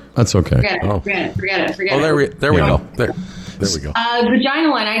 screwed up. That's okay. Forget it. Oh, there we go. There we go. Vagina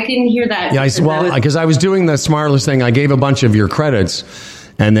line, I didn't hear that. Yeah, because I was doing the Smartless thing. I gave a bunch of your credits,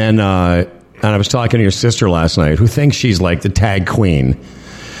 and then I was talking to your sister last night, who thinks she's like the tag queen.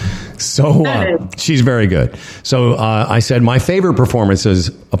 So she's very good. So I said my favorite performance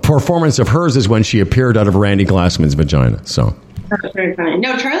of hers is when she appeared out of Randy Glassman's vagina. So that's very funny.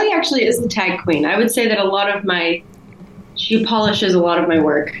 No, Charlie actually is the tag queen. I would say that she polishes a lot of my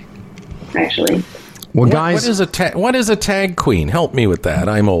work, actually. Well, guys, what is a tag queen? Help me with that.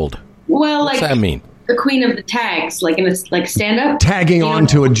 I'm old. Well, what's that mean? The queen of the tags, like in a stand up, tagging on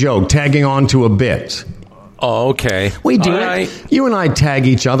to a joke, tagging on to a bit. Oh, okay. We do it. You and I tag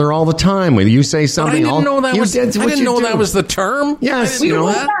each other all the time. When you say something, I didn't know that was the term. Yes, you know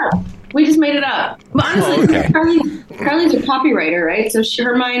that. We just made it up. But honestly, Carly's a copywriter, right? So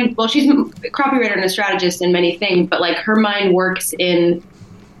her mind, she's a copywriter and a strategist in many things, but like her mind works in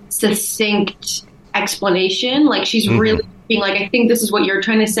succinct explanation. Like she's really being like, I think this is what you're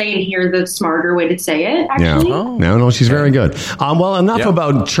trying to say, and here's the smarter way to say it, actually. Yeah. Oh. No, she's very good. Well, enough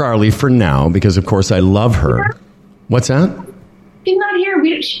about Charlie for now, because of course I love her. What's that? She's not here.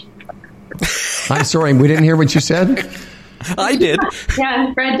 I'm sorry, we didn't hear what you said? I did.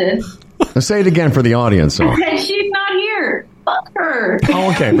 Yeah, Fred did. Say it again for the audience. I said she's not here. Fuck her.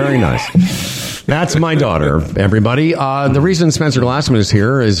 Oh, okay, very nice. That's my daughter, everybody. The reason Spencer Glassman is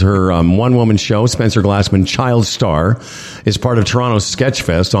here is her one-woman show, Spencer Glassman Child Star, is part of Toronto's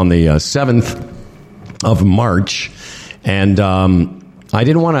Sketchfest on the 7th of March. And I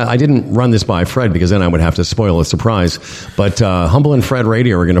didn't run this by Fred because then I would have to spoil a surprise. But Humble and Fred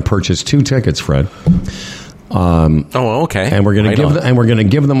Radio are going to purchase 2 tickets, Fred. Okay. And we're going to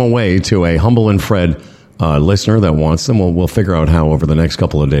give them away to a Humble and Fred listener that wants them. We'll figure out how over the next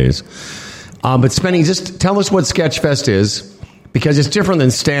couple of days. But Spenny, just tell us what Sketchfest is, because it's different than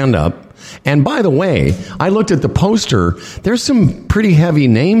stand-up. And by the way, I looked at the poster. There's some pretty heavy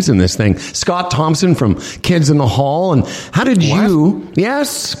names in this thing. Scott Thompson from Kids in the Hall. And how did you...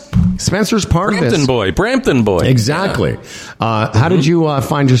 Yes, Spencer's part of this. Brampton boy. Exactly. Yeah. How did you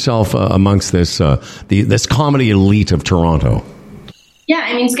find yourself amongst this this comedy elite of Toronto? Yeah,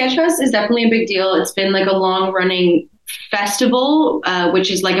 I mean, Sketchfest is definitely a big deal. It's been like a long-running festival,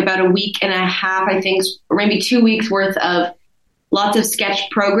 which is like about a week and a half, I think, or maybe 2 weeks worth of lots of sketch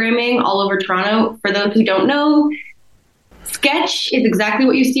programming all over Toronto. For those who don't know, sketch is exactly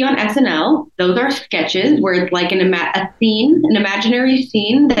what you see on SNL. Those are sketches where it's like an imaginary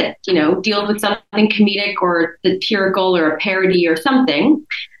scene that, deals with something comedic or satirical or a parody or something.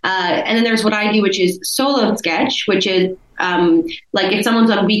 And then there's what I do, which is solo sketch, which is like if someone's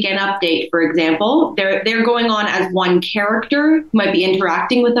on Weekend Update, for example, they're going on as one character who might be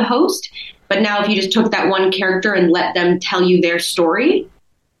interacting with the host. But now if you just took that one character and let them tell you their story,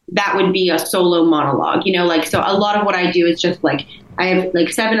 that would be a solo monologue, so a lot of what I do is just like, I have like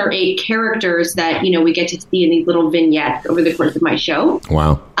 7 or 8 characters that, we get to see in these little vignettes over the course of my show.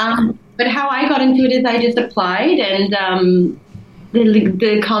 Wow. But how I got into it is I just applied and,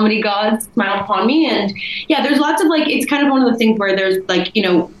 the comedy gods smiled upon me. And yeah, there's lots of like, it's kind of one of the things where there's like,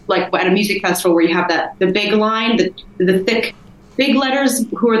 like at a music festival where you have the big line, the thick, big letters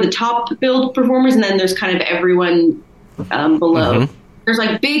who are the top billed performers. And then there's kind of everyone below. Mm-hmm. There's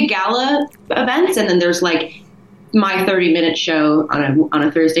like big gala events. And then there's like my 30-minute show on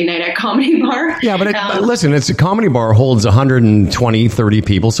a Thursday night at Comedy Bar. Yeah, but listen, it's a Comedy Bar holds 120, 30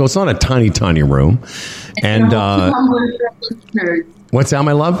 people. So it's not a tiny, tiny room. And what's that,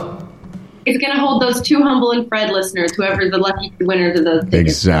 my love? It's going to hold those 2 Humble and Fred listeners, whoever the lucky winners of those tickets.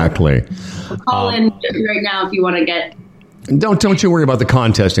 Exactly. So call in right now if you want to get. Don't you worry about the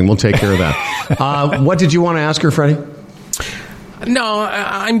contesting. We'll take care of that. What did you want to ask her, Freddie? No,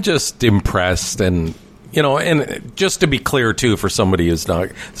 I'm just impressed, and and just to be clear too, for somebody who's not.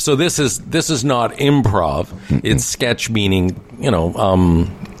 So this is not improv. It's sketch, meaning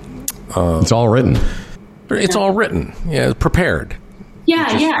it's all written. It's all written. Yeah, prepared.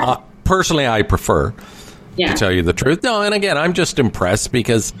 Yeah, yeah. Personally, I prefer. to tell you the truth. No, and again, I'm just impressed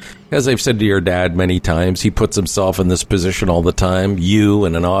because, as I've said to your dad many times, he puts himself in this position all the time, you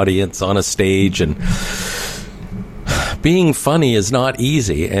and an audience on a stage, and being funny is not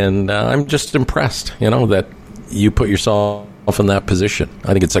easy, and I'm just impressed, that you put yourself in that position.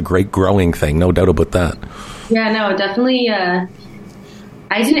 I think it's a great growing thing, no doubt about that. Yeah, no, definitely. I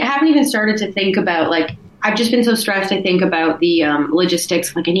haven't even started to think about, I've just been so stressed. I think about the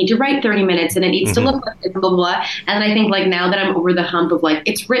logistics. I need to write 30 minutes and it needs to look like this, blah, blah, blah. And then I think now that I'm over the hump of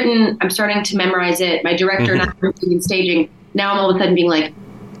it's written, I'm starting to memorize it. My director and I'm doing staging. Now I'm all of a sudden being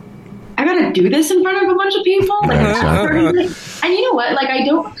I got to do this in front of a bunch of people. And you know what? I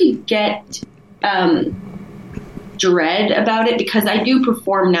don't really get dread about it because I do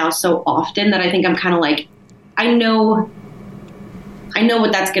perform now so often that I think I'm kind of I know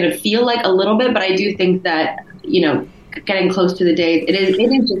what that's going to feel like a little bit, but I do think that, getting close to the days, it is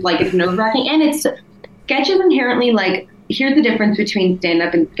just it's nerve wracking. And it's sketch is inherently here's the difference between stand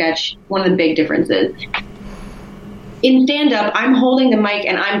up and sketch. One of the big differences in stand up, I'm holding the mic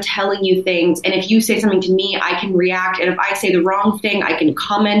and I'm telling you things. And if you say something to me, I can react. And if I say the wrong thing, I can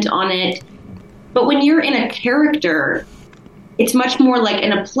comment on it. But when you're in a character, it's much more like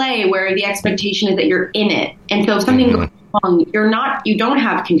in a play where the expectation is that you're in it. And so if something goes wrong, you don't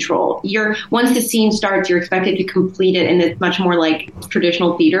have control. Once the scene starts, you're expected to complete it in this much more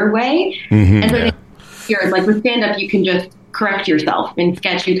traditional theater way. And so here, with stand up, you can just correct yourself. In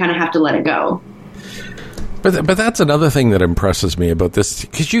sketch, you kind of have to let it go. But that's another thing that impresses me about this,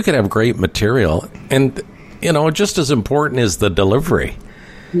 because you could have great material and, just as important is the delivery.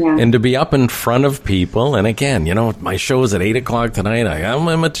 Yeah. And to be up in front of people, and again, my show is at 8:00 tonight. I have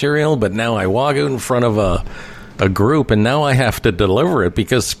my material, but now I walk out in front of a group, and now I have to deliver it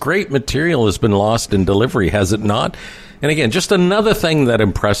because great material has been lost in delivery, has it not? And again, just another thing that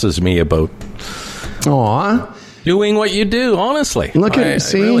impresses me about doing what you do. Honestly, look at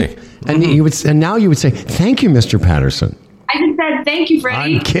see, really, and now you would say, "Thank you, Mr. Patterson." I just said, thank you,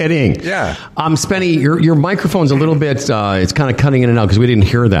 Freddie. I'm kidding. Yeah. Spenny, your microphone's a little bit, it's kind of cutting in and out because we didn't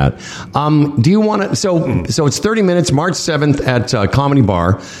hear that. Do you want to, so it's 30 minutes, March 7th at Comedy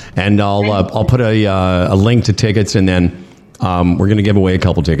Bar, and I'll put a link to tickets, and then we're going to give away a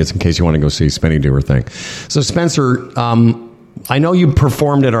couple tickets in case you want to go see Spenny do her thing. So Spencer, I know you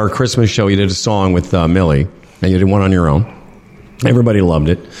performed at our Christmas show. You did a song with Millie, and you did one on your own. Everybody loved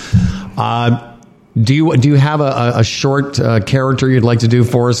it. Do you have a short character you'd like to do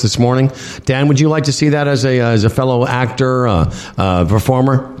for us this morning? Dan, would you like to see that as a fellow actor,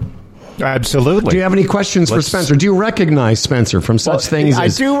 performer? Absolutely. Do you have any questions for Spencer? Do you recognize Spencer from such things I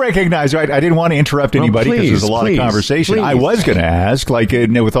as... do recognize. I didn't want to interrupt anybody because there's a lot of conversation. I was going to ask,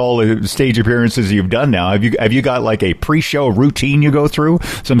 with all the stage appearances you've done now, have you got a pre-show routine you go through?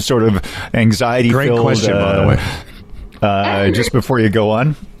 Some sort of anxiety-filled... Great question, by the way. Just before you go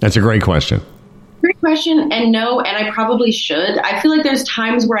on? That's a great question. Great question, and no, and I probably should. I feel like there's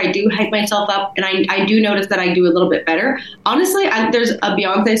times where I do hype myself up, and I do notice that I do a little bit better. Honestly, there's a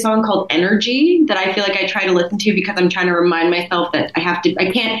Beyonce song called Energy that I feel like I try to listen to because I'm trying to remind myself that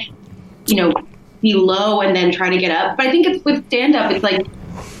I can't, be low and then try to get up. But I think it's with stand-up, it's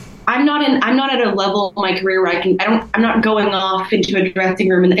I'm not at a level of my career where I'm not going off into a dressing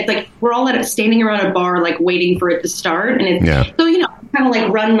room, and it's we're all standing around a bar waiting for it to start, and it's so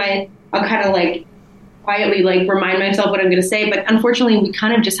I'll kind of quietly remind myself what I'm going to say, but unfortunately we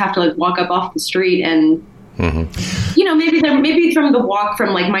kind of just have to walk up off the street and maybe from the walk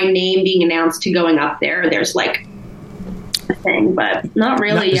from my name being announced to going up there's a thing, but not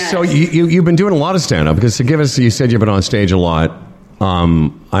really yet. So you've been doing a lot of stand-up because you said you've been on stage a lot.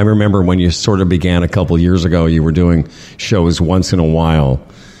 I remember when you sort of began a couple years ago, you were doing shows once in a while,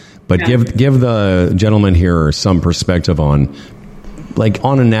 but give the gentleman here some perspective on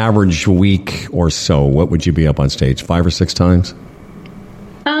on an average week or so, what would you be up on stage? 5 or 6 times?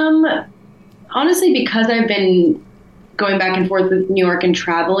 Honestly, because I've been going back and forth with New York and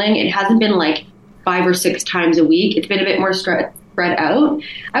traveling, it hasn't been 5 or 6 times a week. It's been a bit more spread out.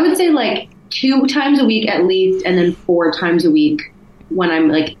 I would say 2 times a week at least, and then 4 times a week when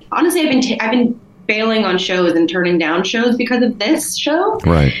I'm honestly, I've been failing on shows and turning down shows because of this show.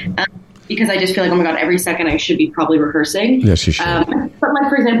 Right. Because I just feel oh my God, every second I should be probably rehearsing. Yes, you should. But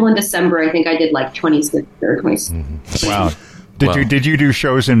for example, in December, I think I did 26 or 27. Mm-hmm. Wow. Did you do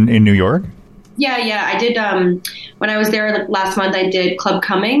shows in New York? Yeah. I did. When I was there last month, I did Club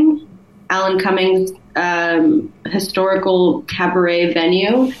Cumming, Alan Cumming's historical cabaret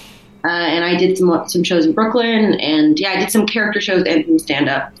venue. And I did some shows in Brooklyn, and I did some character shows and some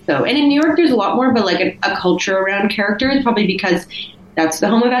stand-up. So, and in New York, there's a lot more of a culture around characters, probably because that's the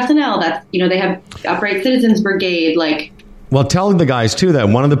home of SNL. That's, they have Upright Citizens Brigade. Like, well, tell the guys too that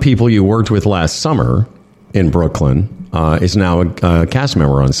one of the people you worked with last summer in Brooklyn is now a cast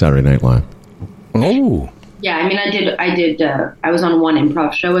member on Saturday Night Live. Oh, yeah. I mean, I was on one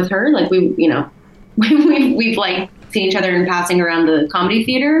improv show with her. Like, we've like seen each other in passing around the comedy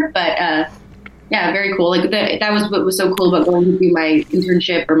theater, but yeah, very cool. Like, that was what was so cool about going to do my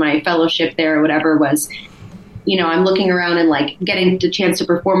internship or my fellowship there or whatever was, I'm looking around and like getting the chance to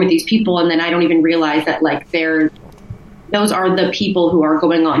perform with these people, and then I don't even realize that like those are the people who are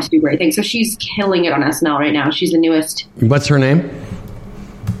going on to do great things. So she's killing it on SNL right now. She's the newest. What's her name?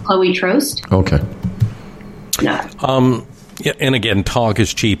 Chloe Trost. Okay. No. Yeah, and again, talk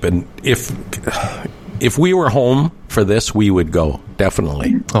is cheap, and if we were home for this, we would go,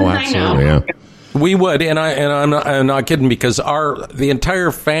 definitely. Oh, absolutely, yeah. We would, and I'm not kidding, because the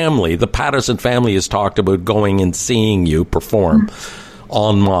entire family, the Patterson family, has talked about going and seeing you perform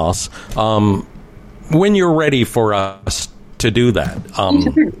en masse. When you're ready for us to do that.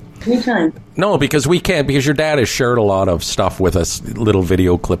 Anytime. No, because we can't, because your dad has shared a lot of stuff with us, little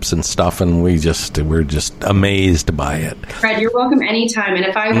video clips and stuff, and we're just amazed by it. Fred, you're welcome anytime. And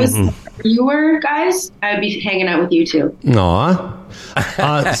if I was you were, guys, I would be hanging out with you too. Aw.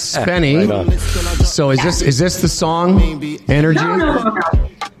 Spenny. Right, so is this the song? Energy? No.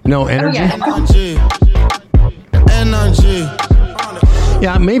 No, Energy? Oh, yeah.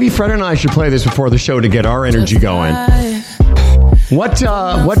 Yeah, maybe Fred and I should play this before the show to get our energy going. What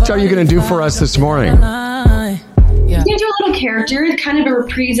are you going to do for us this morning? I'm going to do a little character. It's kind of a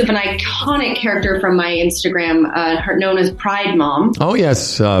reprise of an iconic character from my Instagram, known as Pride Mom. Oh,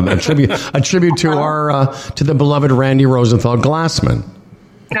 yes. A tribute to to the beloved Randy Rosenthal Glassman.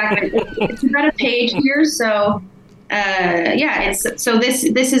 Exactly. It's got a page here, so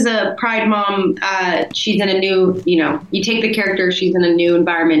this is a Pride Mom. She's in a new, you take the character, she's in a new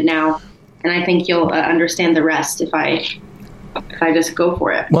environment now, and I think you'll understand the rest if I just go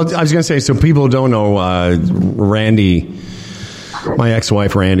for it. Well, I was going to say, so people don't know, Randy, my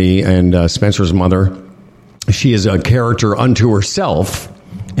ex-wife Randy, and Spencer's mother, she is a character unto herself.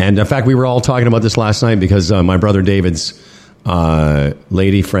 And in fact, we were all talking about this last night because my brother David's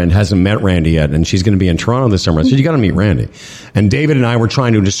lady friend hasn't met Randy yet, and she's going to be in Toronto this summer. So you got to meet Randy. And David and I were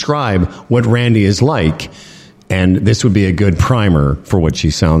trying to describe what Randy is like, and this would be a good primer for what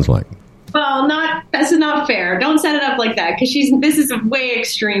she sounds like. Well, that's not fair. Don't set it up like that, because this is a way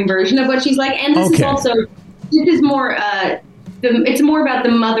extreme version of what she's like, and this is more it's more about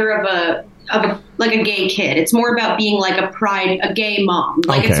the mother of a like a gay kid. It's more about being like a gay mom.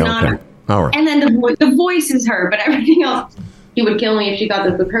 Like, it's not. Okay. All right. And then the voice is her, but everything else, she would kill me if she thought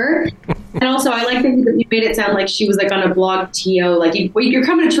this was her. And also, I like that you made it sound like she was like on a blog TO. Like, you're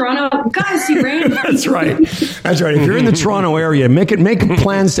coming to Toronto, guys, see Randy. That's right. That's right. If you're in the Toronto area, make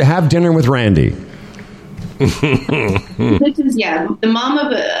plans to have dinner with Randy. This is, the mom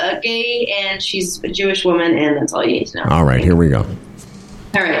of a gay, and she's a Jewish woman, and that's all you need to know. All right, here we go.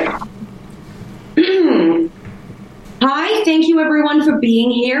 All right. Hi, thank you everyone for being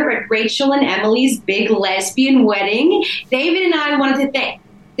here at Rachel and Emily's big lesbian wedding. David and I wanted to thank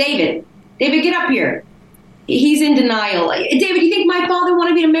David, get up here. He's in denial. David, you think my father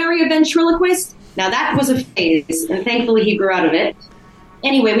wanted me to marry a ventriloquist? Now that was a phase, and thankfully he grew out of it.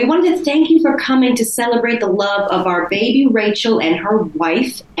 Anyway, we wanted to thank you for coming to celebrate the love of our baby Rachel and her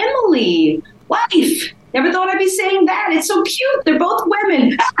wife, Emily. Wife! Never thought I'd be saying that. It's so cute. They're both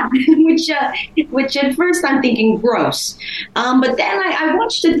women, which at first I'm thinking gross. But then I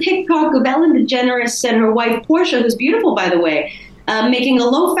watched a TikTok of Ellen DeGeneres and her wife Portia, who's beautiful, by the way, making a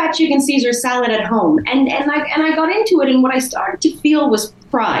low-fat chicken Caesar salad at home. And I got into it, and what I started to feel was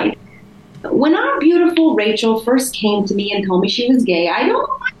pride. When our beautiful Rachel first came to me and told me she was gay, I don't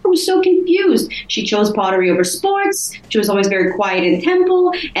know why I was so confused. She chose pottery over sports. She was always very quiet in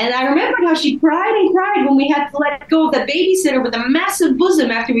temple. And I remembered how she cried and cried when we had to let go of the babysitter with a massive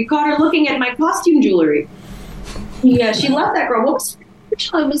bosom after we caught her looking at my costume jewelry. Yeah, she loved that girl. What was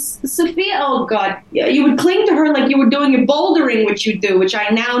Rachel? It was Sophia. Oh, God. Yeah, you would cling to her like you were doing your bouldering, which you do, which I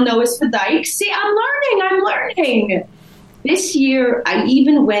now know is for dykes. See, I'm learning. This year, I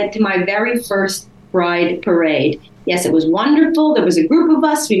even went to my very first Pride parade. Yes, it was wonderful. There was a group of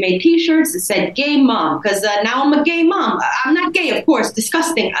us. We made T-shirts that said gay mom, because now I'm a gay mom. I'm not gay, of course.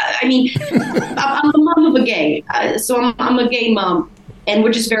 Disgusting. I'm the mom of a gay. So I'm a gay mom. And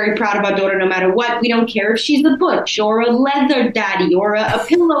we're just very proud of our daughter no matter what. We don't care if she's a butch or a leather daddy or a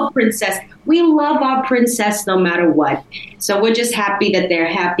pillow princess. We love our princess no matter what. So we're just happy that they're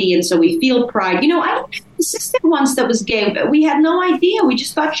happy. And so we feel pride. I had a sister once that was gay, but we had no idea. We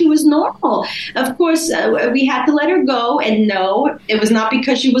just thought she was normal. Of course, we had to let her go. And no, it was not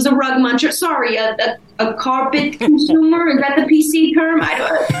because she was a rug muncher. Sorry, a carpet consumer. Is that the PC term? I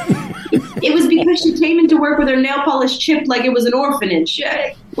don't. It was because she came into work with her nail polish chipped like it was an orphanage.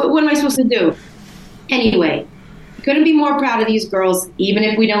 What am I supposed to do? Anyway, couldn't be more proud of these girls, even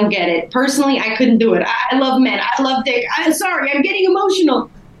if we don't get it. Personally, I couldn't do it. I love men. I love dick. Sorry, I'm getting emotional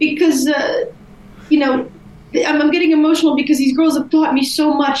because, I'm getting emotional because these girls have taught me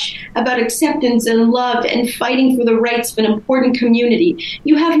so much about acceptance and love and fighting for the rights of an important community.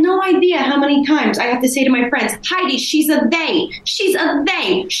 You have no idea how many times I have to say to my friends, Heidi, she's a they. She's a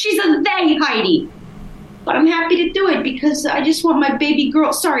they. She's a they, Heidi. But I'm happy to do it because I just want my baby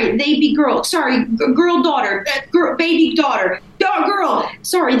girl. Sorry, they be girl. Sorry, girl daughter. Baby daughter. Girl.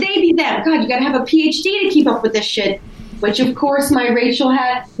 Sorry, they be them. God, you got to have a PhD to keep up with this shit. Which, of course, my Rachel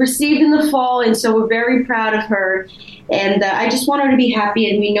had received in the fall, and so we're very proud of her. And I just want her to be happy,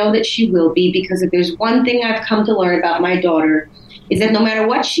 and we know that she will be, because if there's one thing I've come to learn about my daughter, is that no matter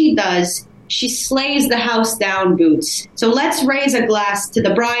what she does, she slays the house down, Boots. So let's raise a glass to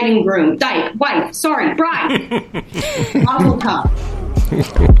the bride and groom. Bride. Awful tough.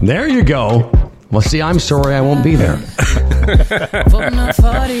 There you go. Well, see, I'm sorry I won't be there.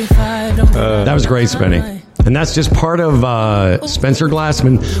 That was great, Spenny. And that's just part of Spencer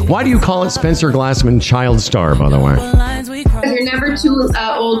Glassman. Why do you call it Spencer Glassman Child Star, by the way? Because you're never too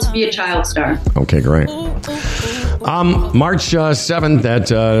old to be a child star. Okay, great. March 7th at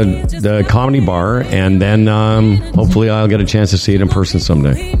the Comedy Bar, and then hopefully I'll get a chance to see it in person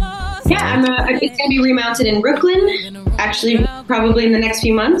someday. Yeah, it's going to be remounted in Brooklyn, actually probably in the next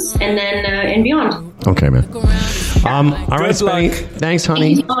few months, and then and beyond. Okay, man. All right, Spenny. Thanks,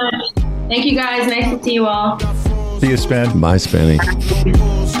 honey. Thank you so much. Thank you, guys. Nice to see you all. See you, Spen. Bye, Spenny.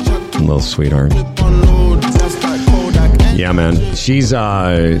 Little sweetheart. Yeah, man. She's,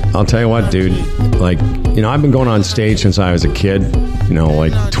 I'll tell you what, dude. Like, I've been going on stage since I was a kid.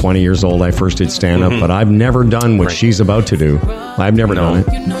 Like 20 years old, I first did stand-up, but I've never done what she's about to do. I've never done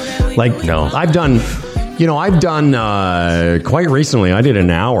it. Like, no. I've done quite recently, I did an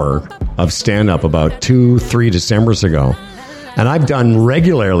hour of stand-up about 2-3 Decembers ago. And I've done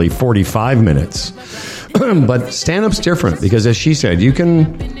regularly 45 minutes. But stand-up's different because, as she said, you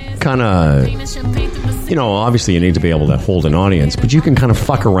can kind of, obviously you need to be able to hold an audience, but you can kind of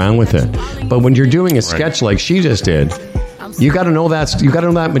fuck around with it. But when you're doing a sketch like she just did, you got to know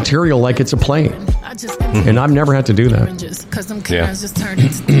that material like it's a play. And I've never had to do that. Yeah.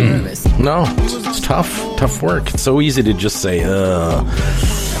 No, it's tough work. It's so easy to just say,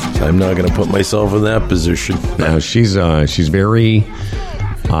 I'm not going to put myself in that position. No, she's very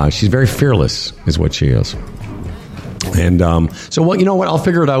fearless, is what she is. And so, well, you know what? I'll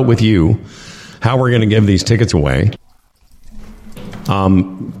figure it out with you how we're going to give these tickets away.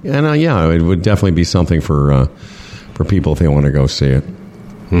 Yeah, it would definitely be something for people if they want to go see it.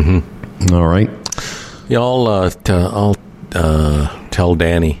 Mm-hmm. All right. Yeah, I'll tell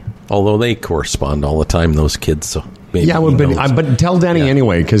Danny. Although they correspond all the time, those kids. So. Maybe yeah, well, but tell Danny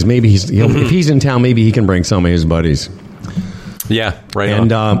anyway, because maybe if he's in town, maybe he can bring some of his buddies. Yeah, right.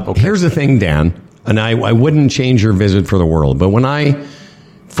 And here's the thing, Dan, and I wouldn't change your visit for the world, but when I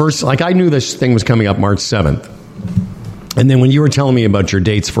first, I knew this thing was coming up March 7th, and then when you were telling me about your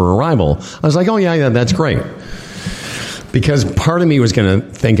dates for arrival, I was like, oh yeah, that's great, because part of me was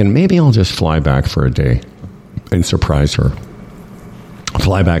thinking maybe I'll just fly back for a day and surprise her,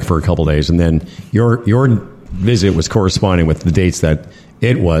 fly back for a couple days, and then your visit was corresponding with the dates that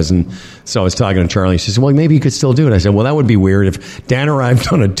it was. And so I was talking to Charlie. She said, well, maybe you could still do it. I said, well, that would be weird if Dan arrived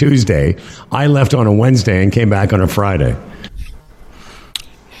on a Tuesday, I left on a Wednesday and came back on a Friday.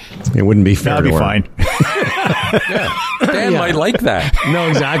 It wouldn't be fair. That'd be fine. Dan might like that. No,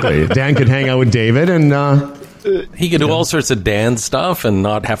 exactly. Dan could hang out with David and he could do all sorts of Dan stuff and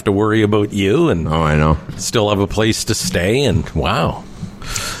not have to worry about you, and I know, still have a place to stay. And wow,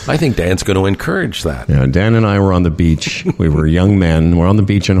 I think Dan's going to encourage that. Yeah, Dan and I were on the beach. We were young men. We're on the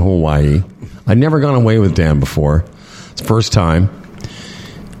beach in Hawaii. I'd never gone away with Dan before. It's the first time.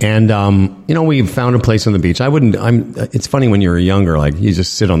 And, we found a place on the beach. It's funny when you were younger, you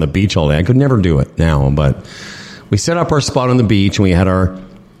just sit on the beach all day. I could never do it now, but we set up our spot on the beach and we had our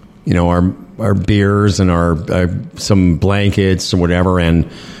beers and our some blankets or whatever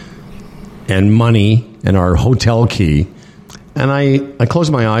and money and our hotel key. And I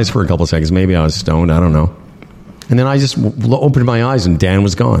closed my eyes for a couple of seconds. Maybe I was stoned. I don't know. And then I just opened my eyes and Dan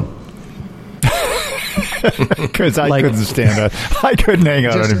was gone. Because I couldn't stand that. I couldn't hang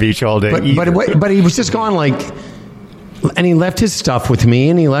out on the beach all day. But he was just gone, and he left his stuff with me,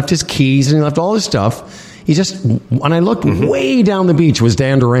 and he left his keys, and he left all his stuff. When I looked way down the beach, was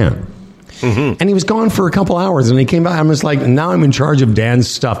Dan Duran. And he was gone for a couple hours, and he came back. I was like, now I'm in charge of Dan's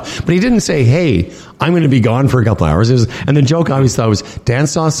stuff. But he didn't say, hey, I'm going to be gone for a couple hours. And the joke I always thought was, Dan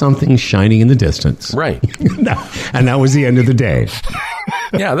saw something shining in the distance. Right. And that was the end of the day.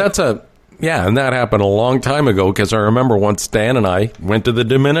 Yeah, and that happened a long time ago, because I remember once Dan and I went to the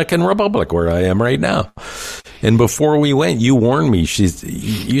Dominican Republic, where I am right now. And before we went, you warned me.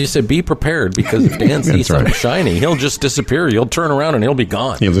 You said, be prepared, because if Dan sees something shiny, he'll just disappear. You'll turn around and he'll be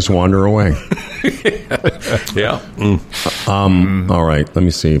gone. He'll just wander away. Yeah. All right. Let me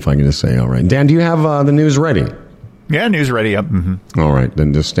see if I can just say, all right. Dan, do you have the news ready? Yeah, news ready. Yep. Mm-hmm. All right,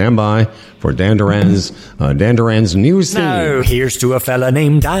 then just stand by for Dan Duran's news theme. Now, here's to a fella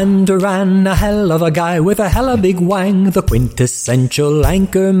named Dan Duran, a hell of a guy with a hella big wang, the quintessential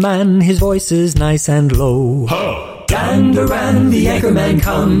anchor man. His voice is nice and low. Ho! Dan Duran, the anchorman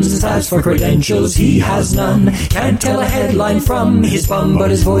comes. As for credentials, he has none. Can't tell a headline from his bum, but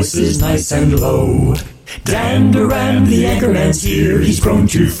his voice is nice and low. Dan Duran, the anchorman's here. He's prone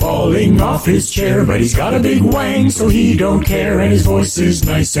to falling off his chair, but he's got a big wang, so he don't care, and his voice is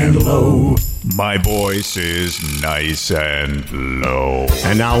nice and low. My voice is nice and low.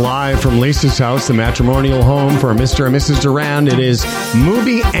 And now live from Lisa's house, the matrimonial home for Mr. and Mrs. Duran, it is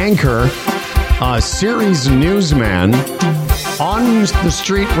movie anchor, series newsman, on the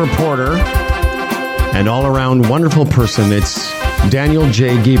street reporter, and all-around wonderful person. It's Daniel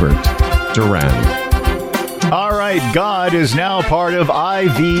J. Giebert Duran. All right, God is now part of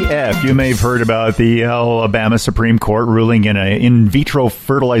IVF. You may have heard about the Alabama Supreme Court ruling in an in vitro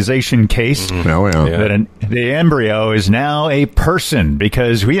fertilization case that the embryo is now a person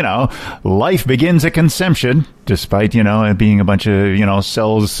because, life begins at conception, despite, it being a bunch of,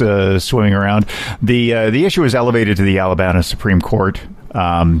 cells swimming around. The issue is elevated to the Alabama Supreme Court.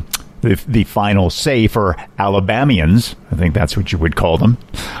 The final say for Alabamians, I think that's what you would call them.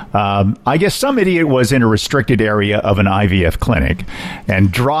 I guess some idiot was in a restricted area of an IVF clinic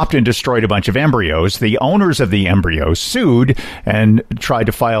and dropped and destroyed a bunch of embryos. The owners of the embryos sued and tried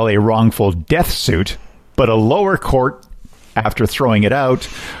to file a wrongful death suit, but a lower court, after throwing it out,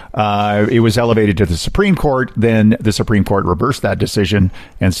 it was elevated to the Supreme Court. Then the Supreme Court reversed that decision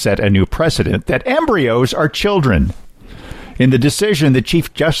and set a new precedent that embryos are children. In the decision, the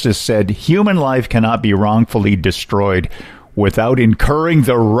Chief Justice said human life cannot be wrongfully destroyed without incurring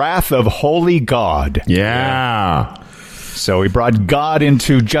the wrath of holy God. Yeah. So he brought God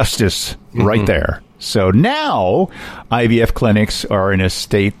into justice right there. So now IVF clinics are in a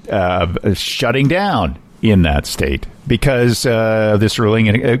state of shutting down in that state because this ruling,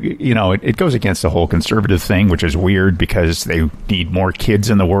 it goes against the whole conservative thing, which is weird because they need more kids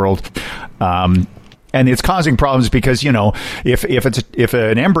in the world. And it's causing problems because, if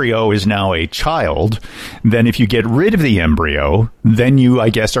an embryo is now a child, then if you get rid of the embryo, then you, I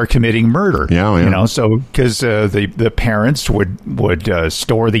guess, are committing murder. Yeah. So because the parents would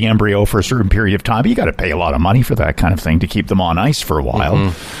store the embryo for a certain period of time. But you got to pay a lot of money for that kind of thing to keep them on ice for a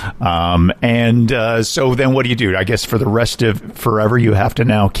while. So then what do? I guess for the rest of forever, you have to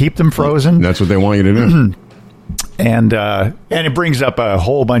now keep them frozen. That's what they want you to do. And it brings up a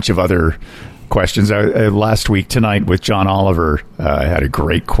whole bunch of other questions. Last week tonight with John Oliver had a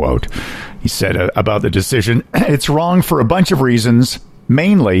great quote. He said about the decision, it's wrong for a bunch of reasons.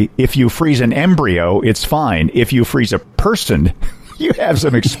 Mainly, if you freeze an embryo, it's fine. If you freeze a person, you have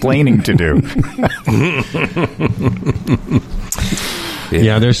some explaining to do.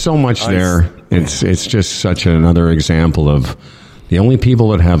 Yeah, there's so much there. It's just such another example of the only people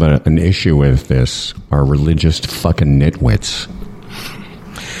that have an issue with this are religious fucking nitwits.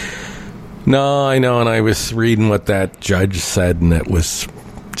 No, I know, and I was reading what that judge said, and it was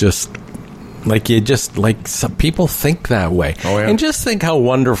just some people think that way. Oh, yeah. And just think how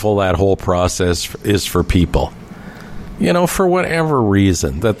wonderful that whole process is for people. For whatever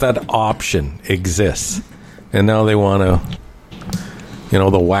reason, that option exists. And now they want to,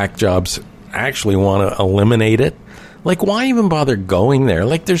 the whack jobs actually want to eliminate it. Why even bother going there?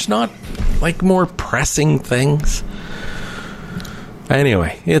 There's not, more pressing things.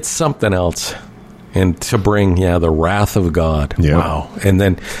 Anyway, it's something else. And to bring, the wrath of God. Yeah. Wow. And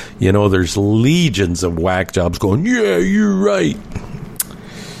then, there's legions of whack jobs going, yeah, you're right.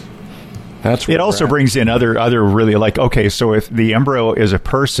 It also brings in other really okay, so if the embryo is a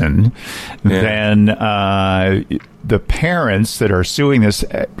person, then the parents that are suing this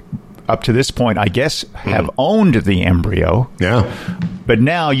up to this point, I guess, have owned the embryo. Yeah. But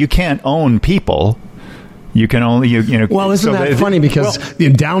now you can't own people. You can only, you know. Well, isn't that funny? Because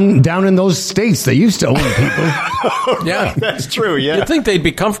down in those states, they used to own people. Yeah, that's true. Yeah, you'd think they'd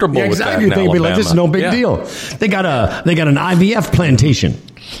be comfortable with that. Exactly. They'd be like, this is no big deal. They got an IVF plantation.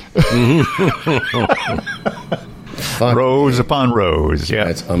 Rows upon rows. Yeah,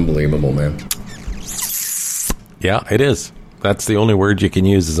 it's unbelievable, man. Yeah, it is. That's the only word you can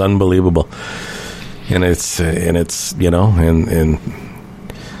use is unbelievable. And it's you know, and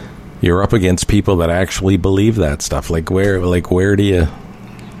you're up against people that actually believe that stuff. Like where do you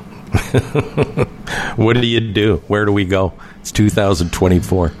what do you do? Where do we go? It's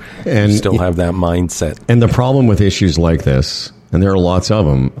 2024 and you still have that mindset. And the problem with issues like this, and there are lots of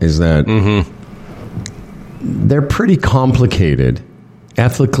them, is that they're pretty complicated,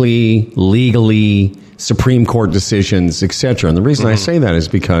 ethically, legally, Supreme Court decisions, etc. And the reason I say that is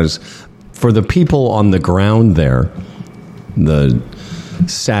because for the people on the ground there, the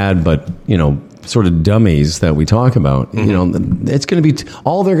sad but, you know, sort of dummies that we talk about, you know, it's going to be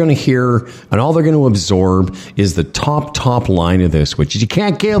all they're going to hear and all they're going to absorb is the top line of this, which is you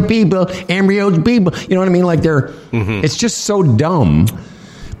can't kill people, embryos, people. You know what I mean? Like it's just so dumb.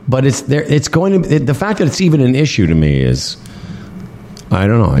 But the fact that it's even an issue to me is, I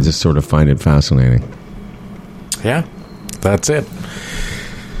don't know, I just sort of find it fascinating. Yeah, that's it.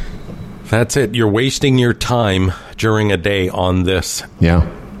 That's it. You're wasting your time during a day on this. Yeah.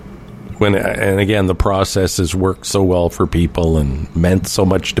 And again, the process has worked so well for people and meant so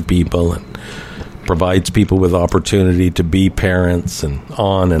much to people and provides people with opportunity to be parents and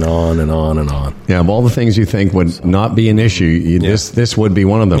on and on and on and on. Yeah, of all the things you think would not be an issue, this would be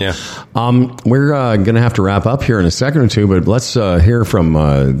one of them. Yeah. We're going to have to wrap up here in a second or two, but let's hear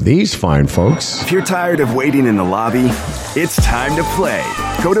from these fine folks. If you're tired of waiting in the lobby, it's time to play.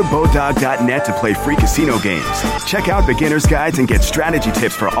 Go to Bodog.net to play free casino games. Check out beginner's guides and get strategy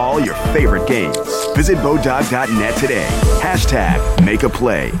tips for all your favorite games. Visit Bodog.net today. #make a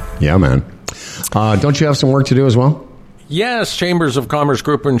play. Yeah, man. Don't you have some work to do as well? Yes, Chambers of Commerce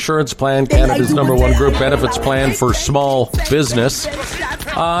Group Insurance Plan, Canada's #1 group benefits plan for small business.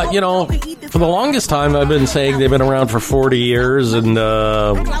 You know, for the longest time, I've been saying they've been around for 40 years and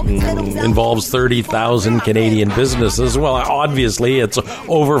involves 30,000 Canadian businesses. Well, obviously, it's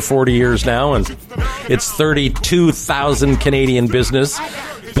over 40 years now, and it's 32,000 Canadian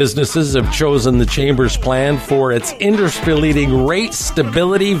businesses have chosen the Chambers plan for its industry-leading rate,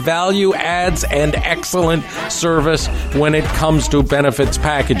 stability, value adds, and excellent service when it comes to benefits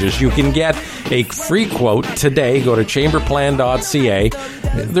packages. You can get a free quote today. Go to chamberplan.ca.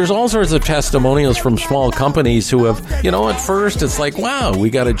 There's all sorts of testimonials from small companies who have, you know, at first it's like, wow, we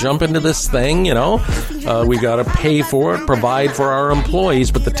got to jump into this thing, you know. We got to pay for it, provide for our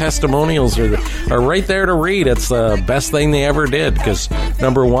employees, but the testimonials are right there to read. It's the best thing they ever did because,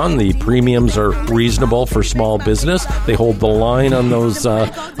 number one, the premiums are reasonable for small business. They hold the line on those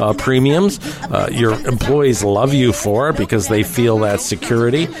premiums. Your employees love you for it because they feel that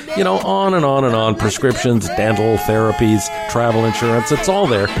security. You know, on and on and on. Prescriptions, dental, therapies, travel insurance. It's all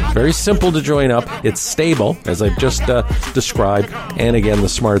there. Very simple to join up. It's stable, as I've just described. And again, the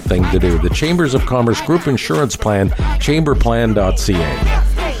smart thing to do. The Chambers of Commerce Group Insurance Plan, chamberplan.ca.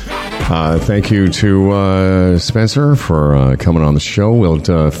 Thank you to Spencer for coming on the show. We'll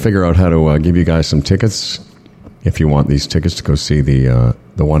figure out how to give you guys some tickets if you want these tickets to go see the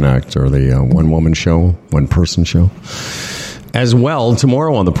one act or the one woman show, one person show. As well,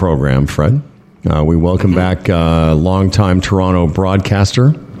 tomorrow on the program, Fred, we welcome back longtime Toronto broadcaster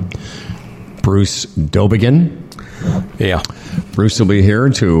Bruce Dobigan. Yeah, Bruce will be here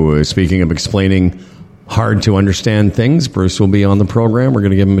to speaking of explaining hard to understand things. Bruce will be on the program. We're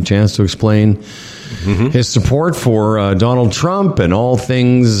going to give him a chance to explain his support for Donald Trump and all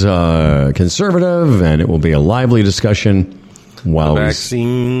things conservative, and it will be a lively discussion while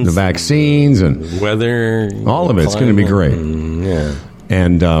the vaccines and weather, all of it's going to be great.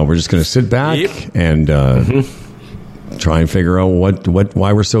 And we're just going to sit back and try and figure out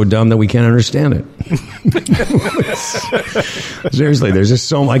why we're so dumb that we can't understand it. Seriously, there's just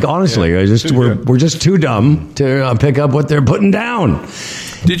so honestly, we're just too dumb to pick up what they're putting down.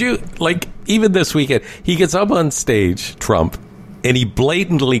 Did you even this weekend? He gets up on stage, Trump, and he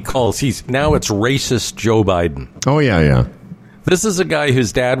blatantly calls. Now it's racist Joe Biden. Oh yeah. This is a guy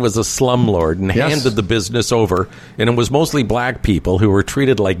whose dad was a slumlord and handed the business over, and it was mostly black people who were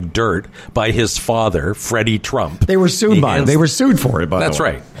treated like dirt by his father, Freddie Trump. They were sued by him. They were sued for it, by the way. That's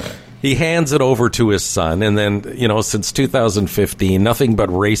right. He hands it over to his son, and then, since 2015, nothing but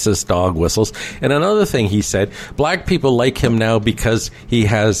racist dog whistles. And another thing he said, black people like him now because he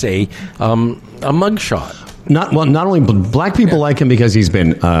has a mugshot. Not only black people like him because he's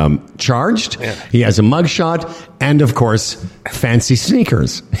been charged. Yeah. He has a mugshot, and of course, fancy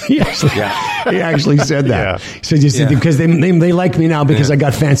sneakers. He actually said that. He said, "You see, because they like me now because I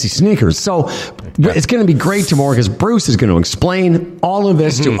got fancy sneakers." So it's going to be great tomorrow because Bruce is going to explain all of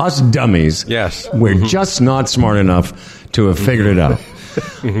this to us dummies. Yes, we're just not smart enough to have figured it out.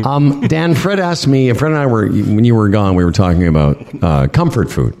 Dan, Fred asked me. Fred and I were, when you were gone, we were talking about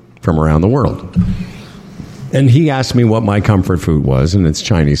comfort food from around the world. And he asked me what my comfort food was, and it's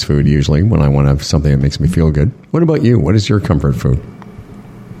Chinese food usually when I want to have something that makes me feel good. What about you? What is your comfort food?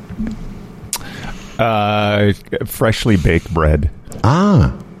 Freshly baked bread.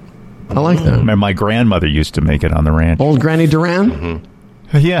 I like that. My grandmother used to make it on the ranch. Old Granny Duran?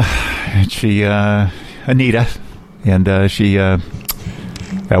 Mm-hmm. Yeah. She, Anita, and she...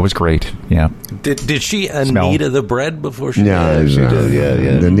 that was great. Yeah. Did she Anita the bread before she? Yeah, she did.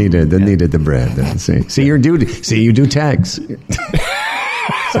 Yeah. Anita the bread. See, you do tags.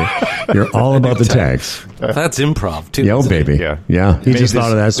 You're all about the tags. That's improv too. Yo, baby. Yeah. He just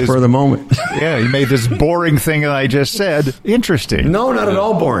thought of that spur of the moment. Yeah, he made this boring thing that I just said interesting. No, not at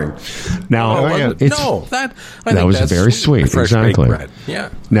all boring. Now, that was very sweet. Exactly. Bread. Yeah.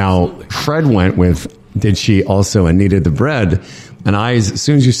 Now, Fred went with. Did she also Anita the bread? And as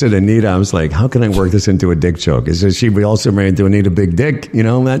soon as you said Anita, I was like, how can I work this into a dick joke? Is she be also married to Anita Big Dick?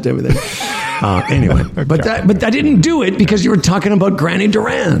 That type of thing. Anyway, okay. but I didn't do it because you were talking about Granny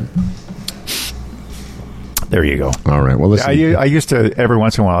Duran. There you go. All right. Well, listen. I used to every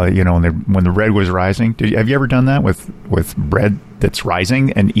once in a while, when the bread was rising. Have you ever done that with bread that's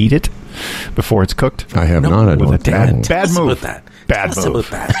rising and eat it before it's cooked? I have not. I don't. Bad move. Bad move.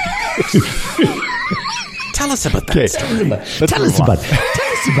 Tell us about that. Tell us about it.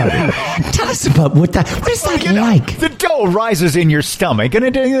 Tell us about what is that like? The dough rises in your stomach,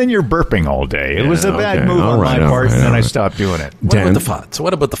 and then you're burping all day. It was a bad move on my part, and then I stopped doing it. What about the FODs?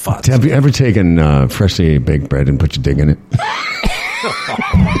 What about the FODs? Have you ever taken freshly baked bread and put your dick in it?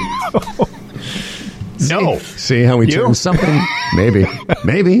 No. See how we turn something? Maybe.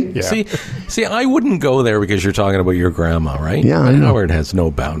 Yeah. See, I wouldn't go there because you're talking about your grandma, right? Yeah, I know. Howard has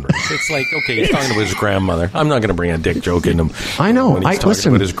no boundaries. It's like, okay, he's talking about his grandmother. I'm not going to bring a dick joke in him. I know. When he's talking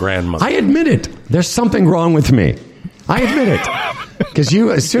about his grandmother. I admit it. There's something wrong with me. I admit it. Because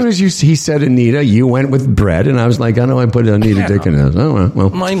as soon as he said Anita, you went with bread, and I was like, I know I put Anita Dick in it. Oh,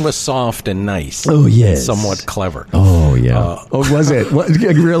 well. Mine was soft and nice. Oh, yes. Somewhat clever. Oh, yeah. Was it?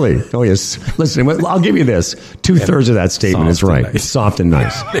 Really? Oh, yes. Listen, I'll give you this. 2/3 of that statement is right. Nice. It's soft and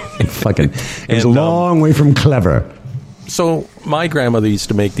nice. It's a long way from clever. So my grandmother used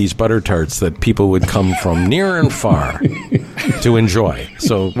to make these butter tarts that people would come from near and far to enjoy.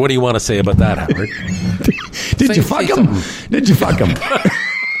 So what do you want to say about that, Howard? Did you fuck him? Did you fuck him?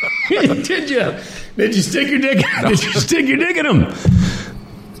 Did you? Did you stick your dick? Did you stick your dick in him?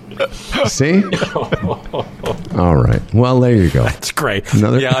 See? All right. Well, there you go. That's great.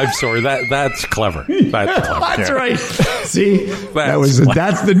 Yeah, I'm sorry. That's clever. That's right. See?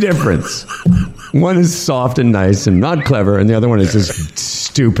 That's the difference. One is soft and nice and not clever, and the other one is just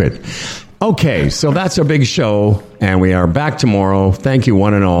stupid. Okay, so that's our big show, and we are back tomorrow. Thank you,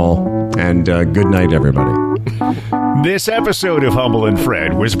 one and all, and good night, everybody. This episode of Humble and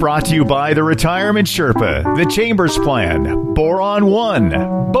Fred was brought to you by the Retirement Sherpa, the Chambers Plan, Boron One,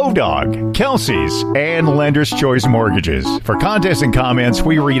 Bodog, Kelsey's, and Lender's Choice Mortgages. For contests and comments,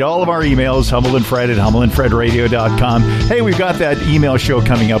 we read all of our emails, humbleandfred@humbleandfredradio.com. Hey, we've got that email show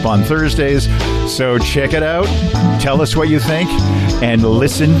coming up on Thursdays, so check it out. Tell us what you think, and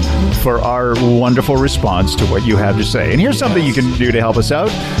listen for our wonderful response to what you have to say. And here's something you can do to help us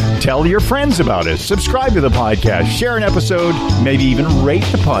out. Tell your friends about us. Subscribe to the podcast. Share an episode. Maybe even rate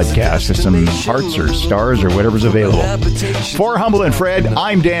the podcast with some hearts or stars or whatever's available. For Humble and Fred,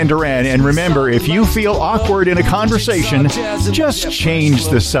 I'm Dan Duran. And remember, if you feel awkward in a conversation, just change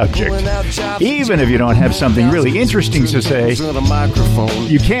the subject. Even if you don't have something really interesting to say,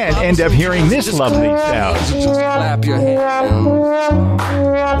 you can't end up hearing this lovely sound. Clap your hands.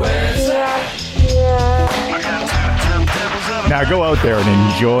 Now go out there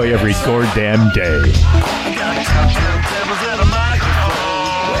and enjoy every goddamn day.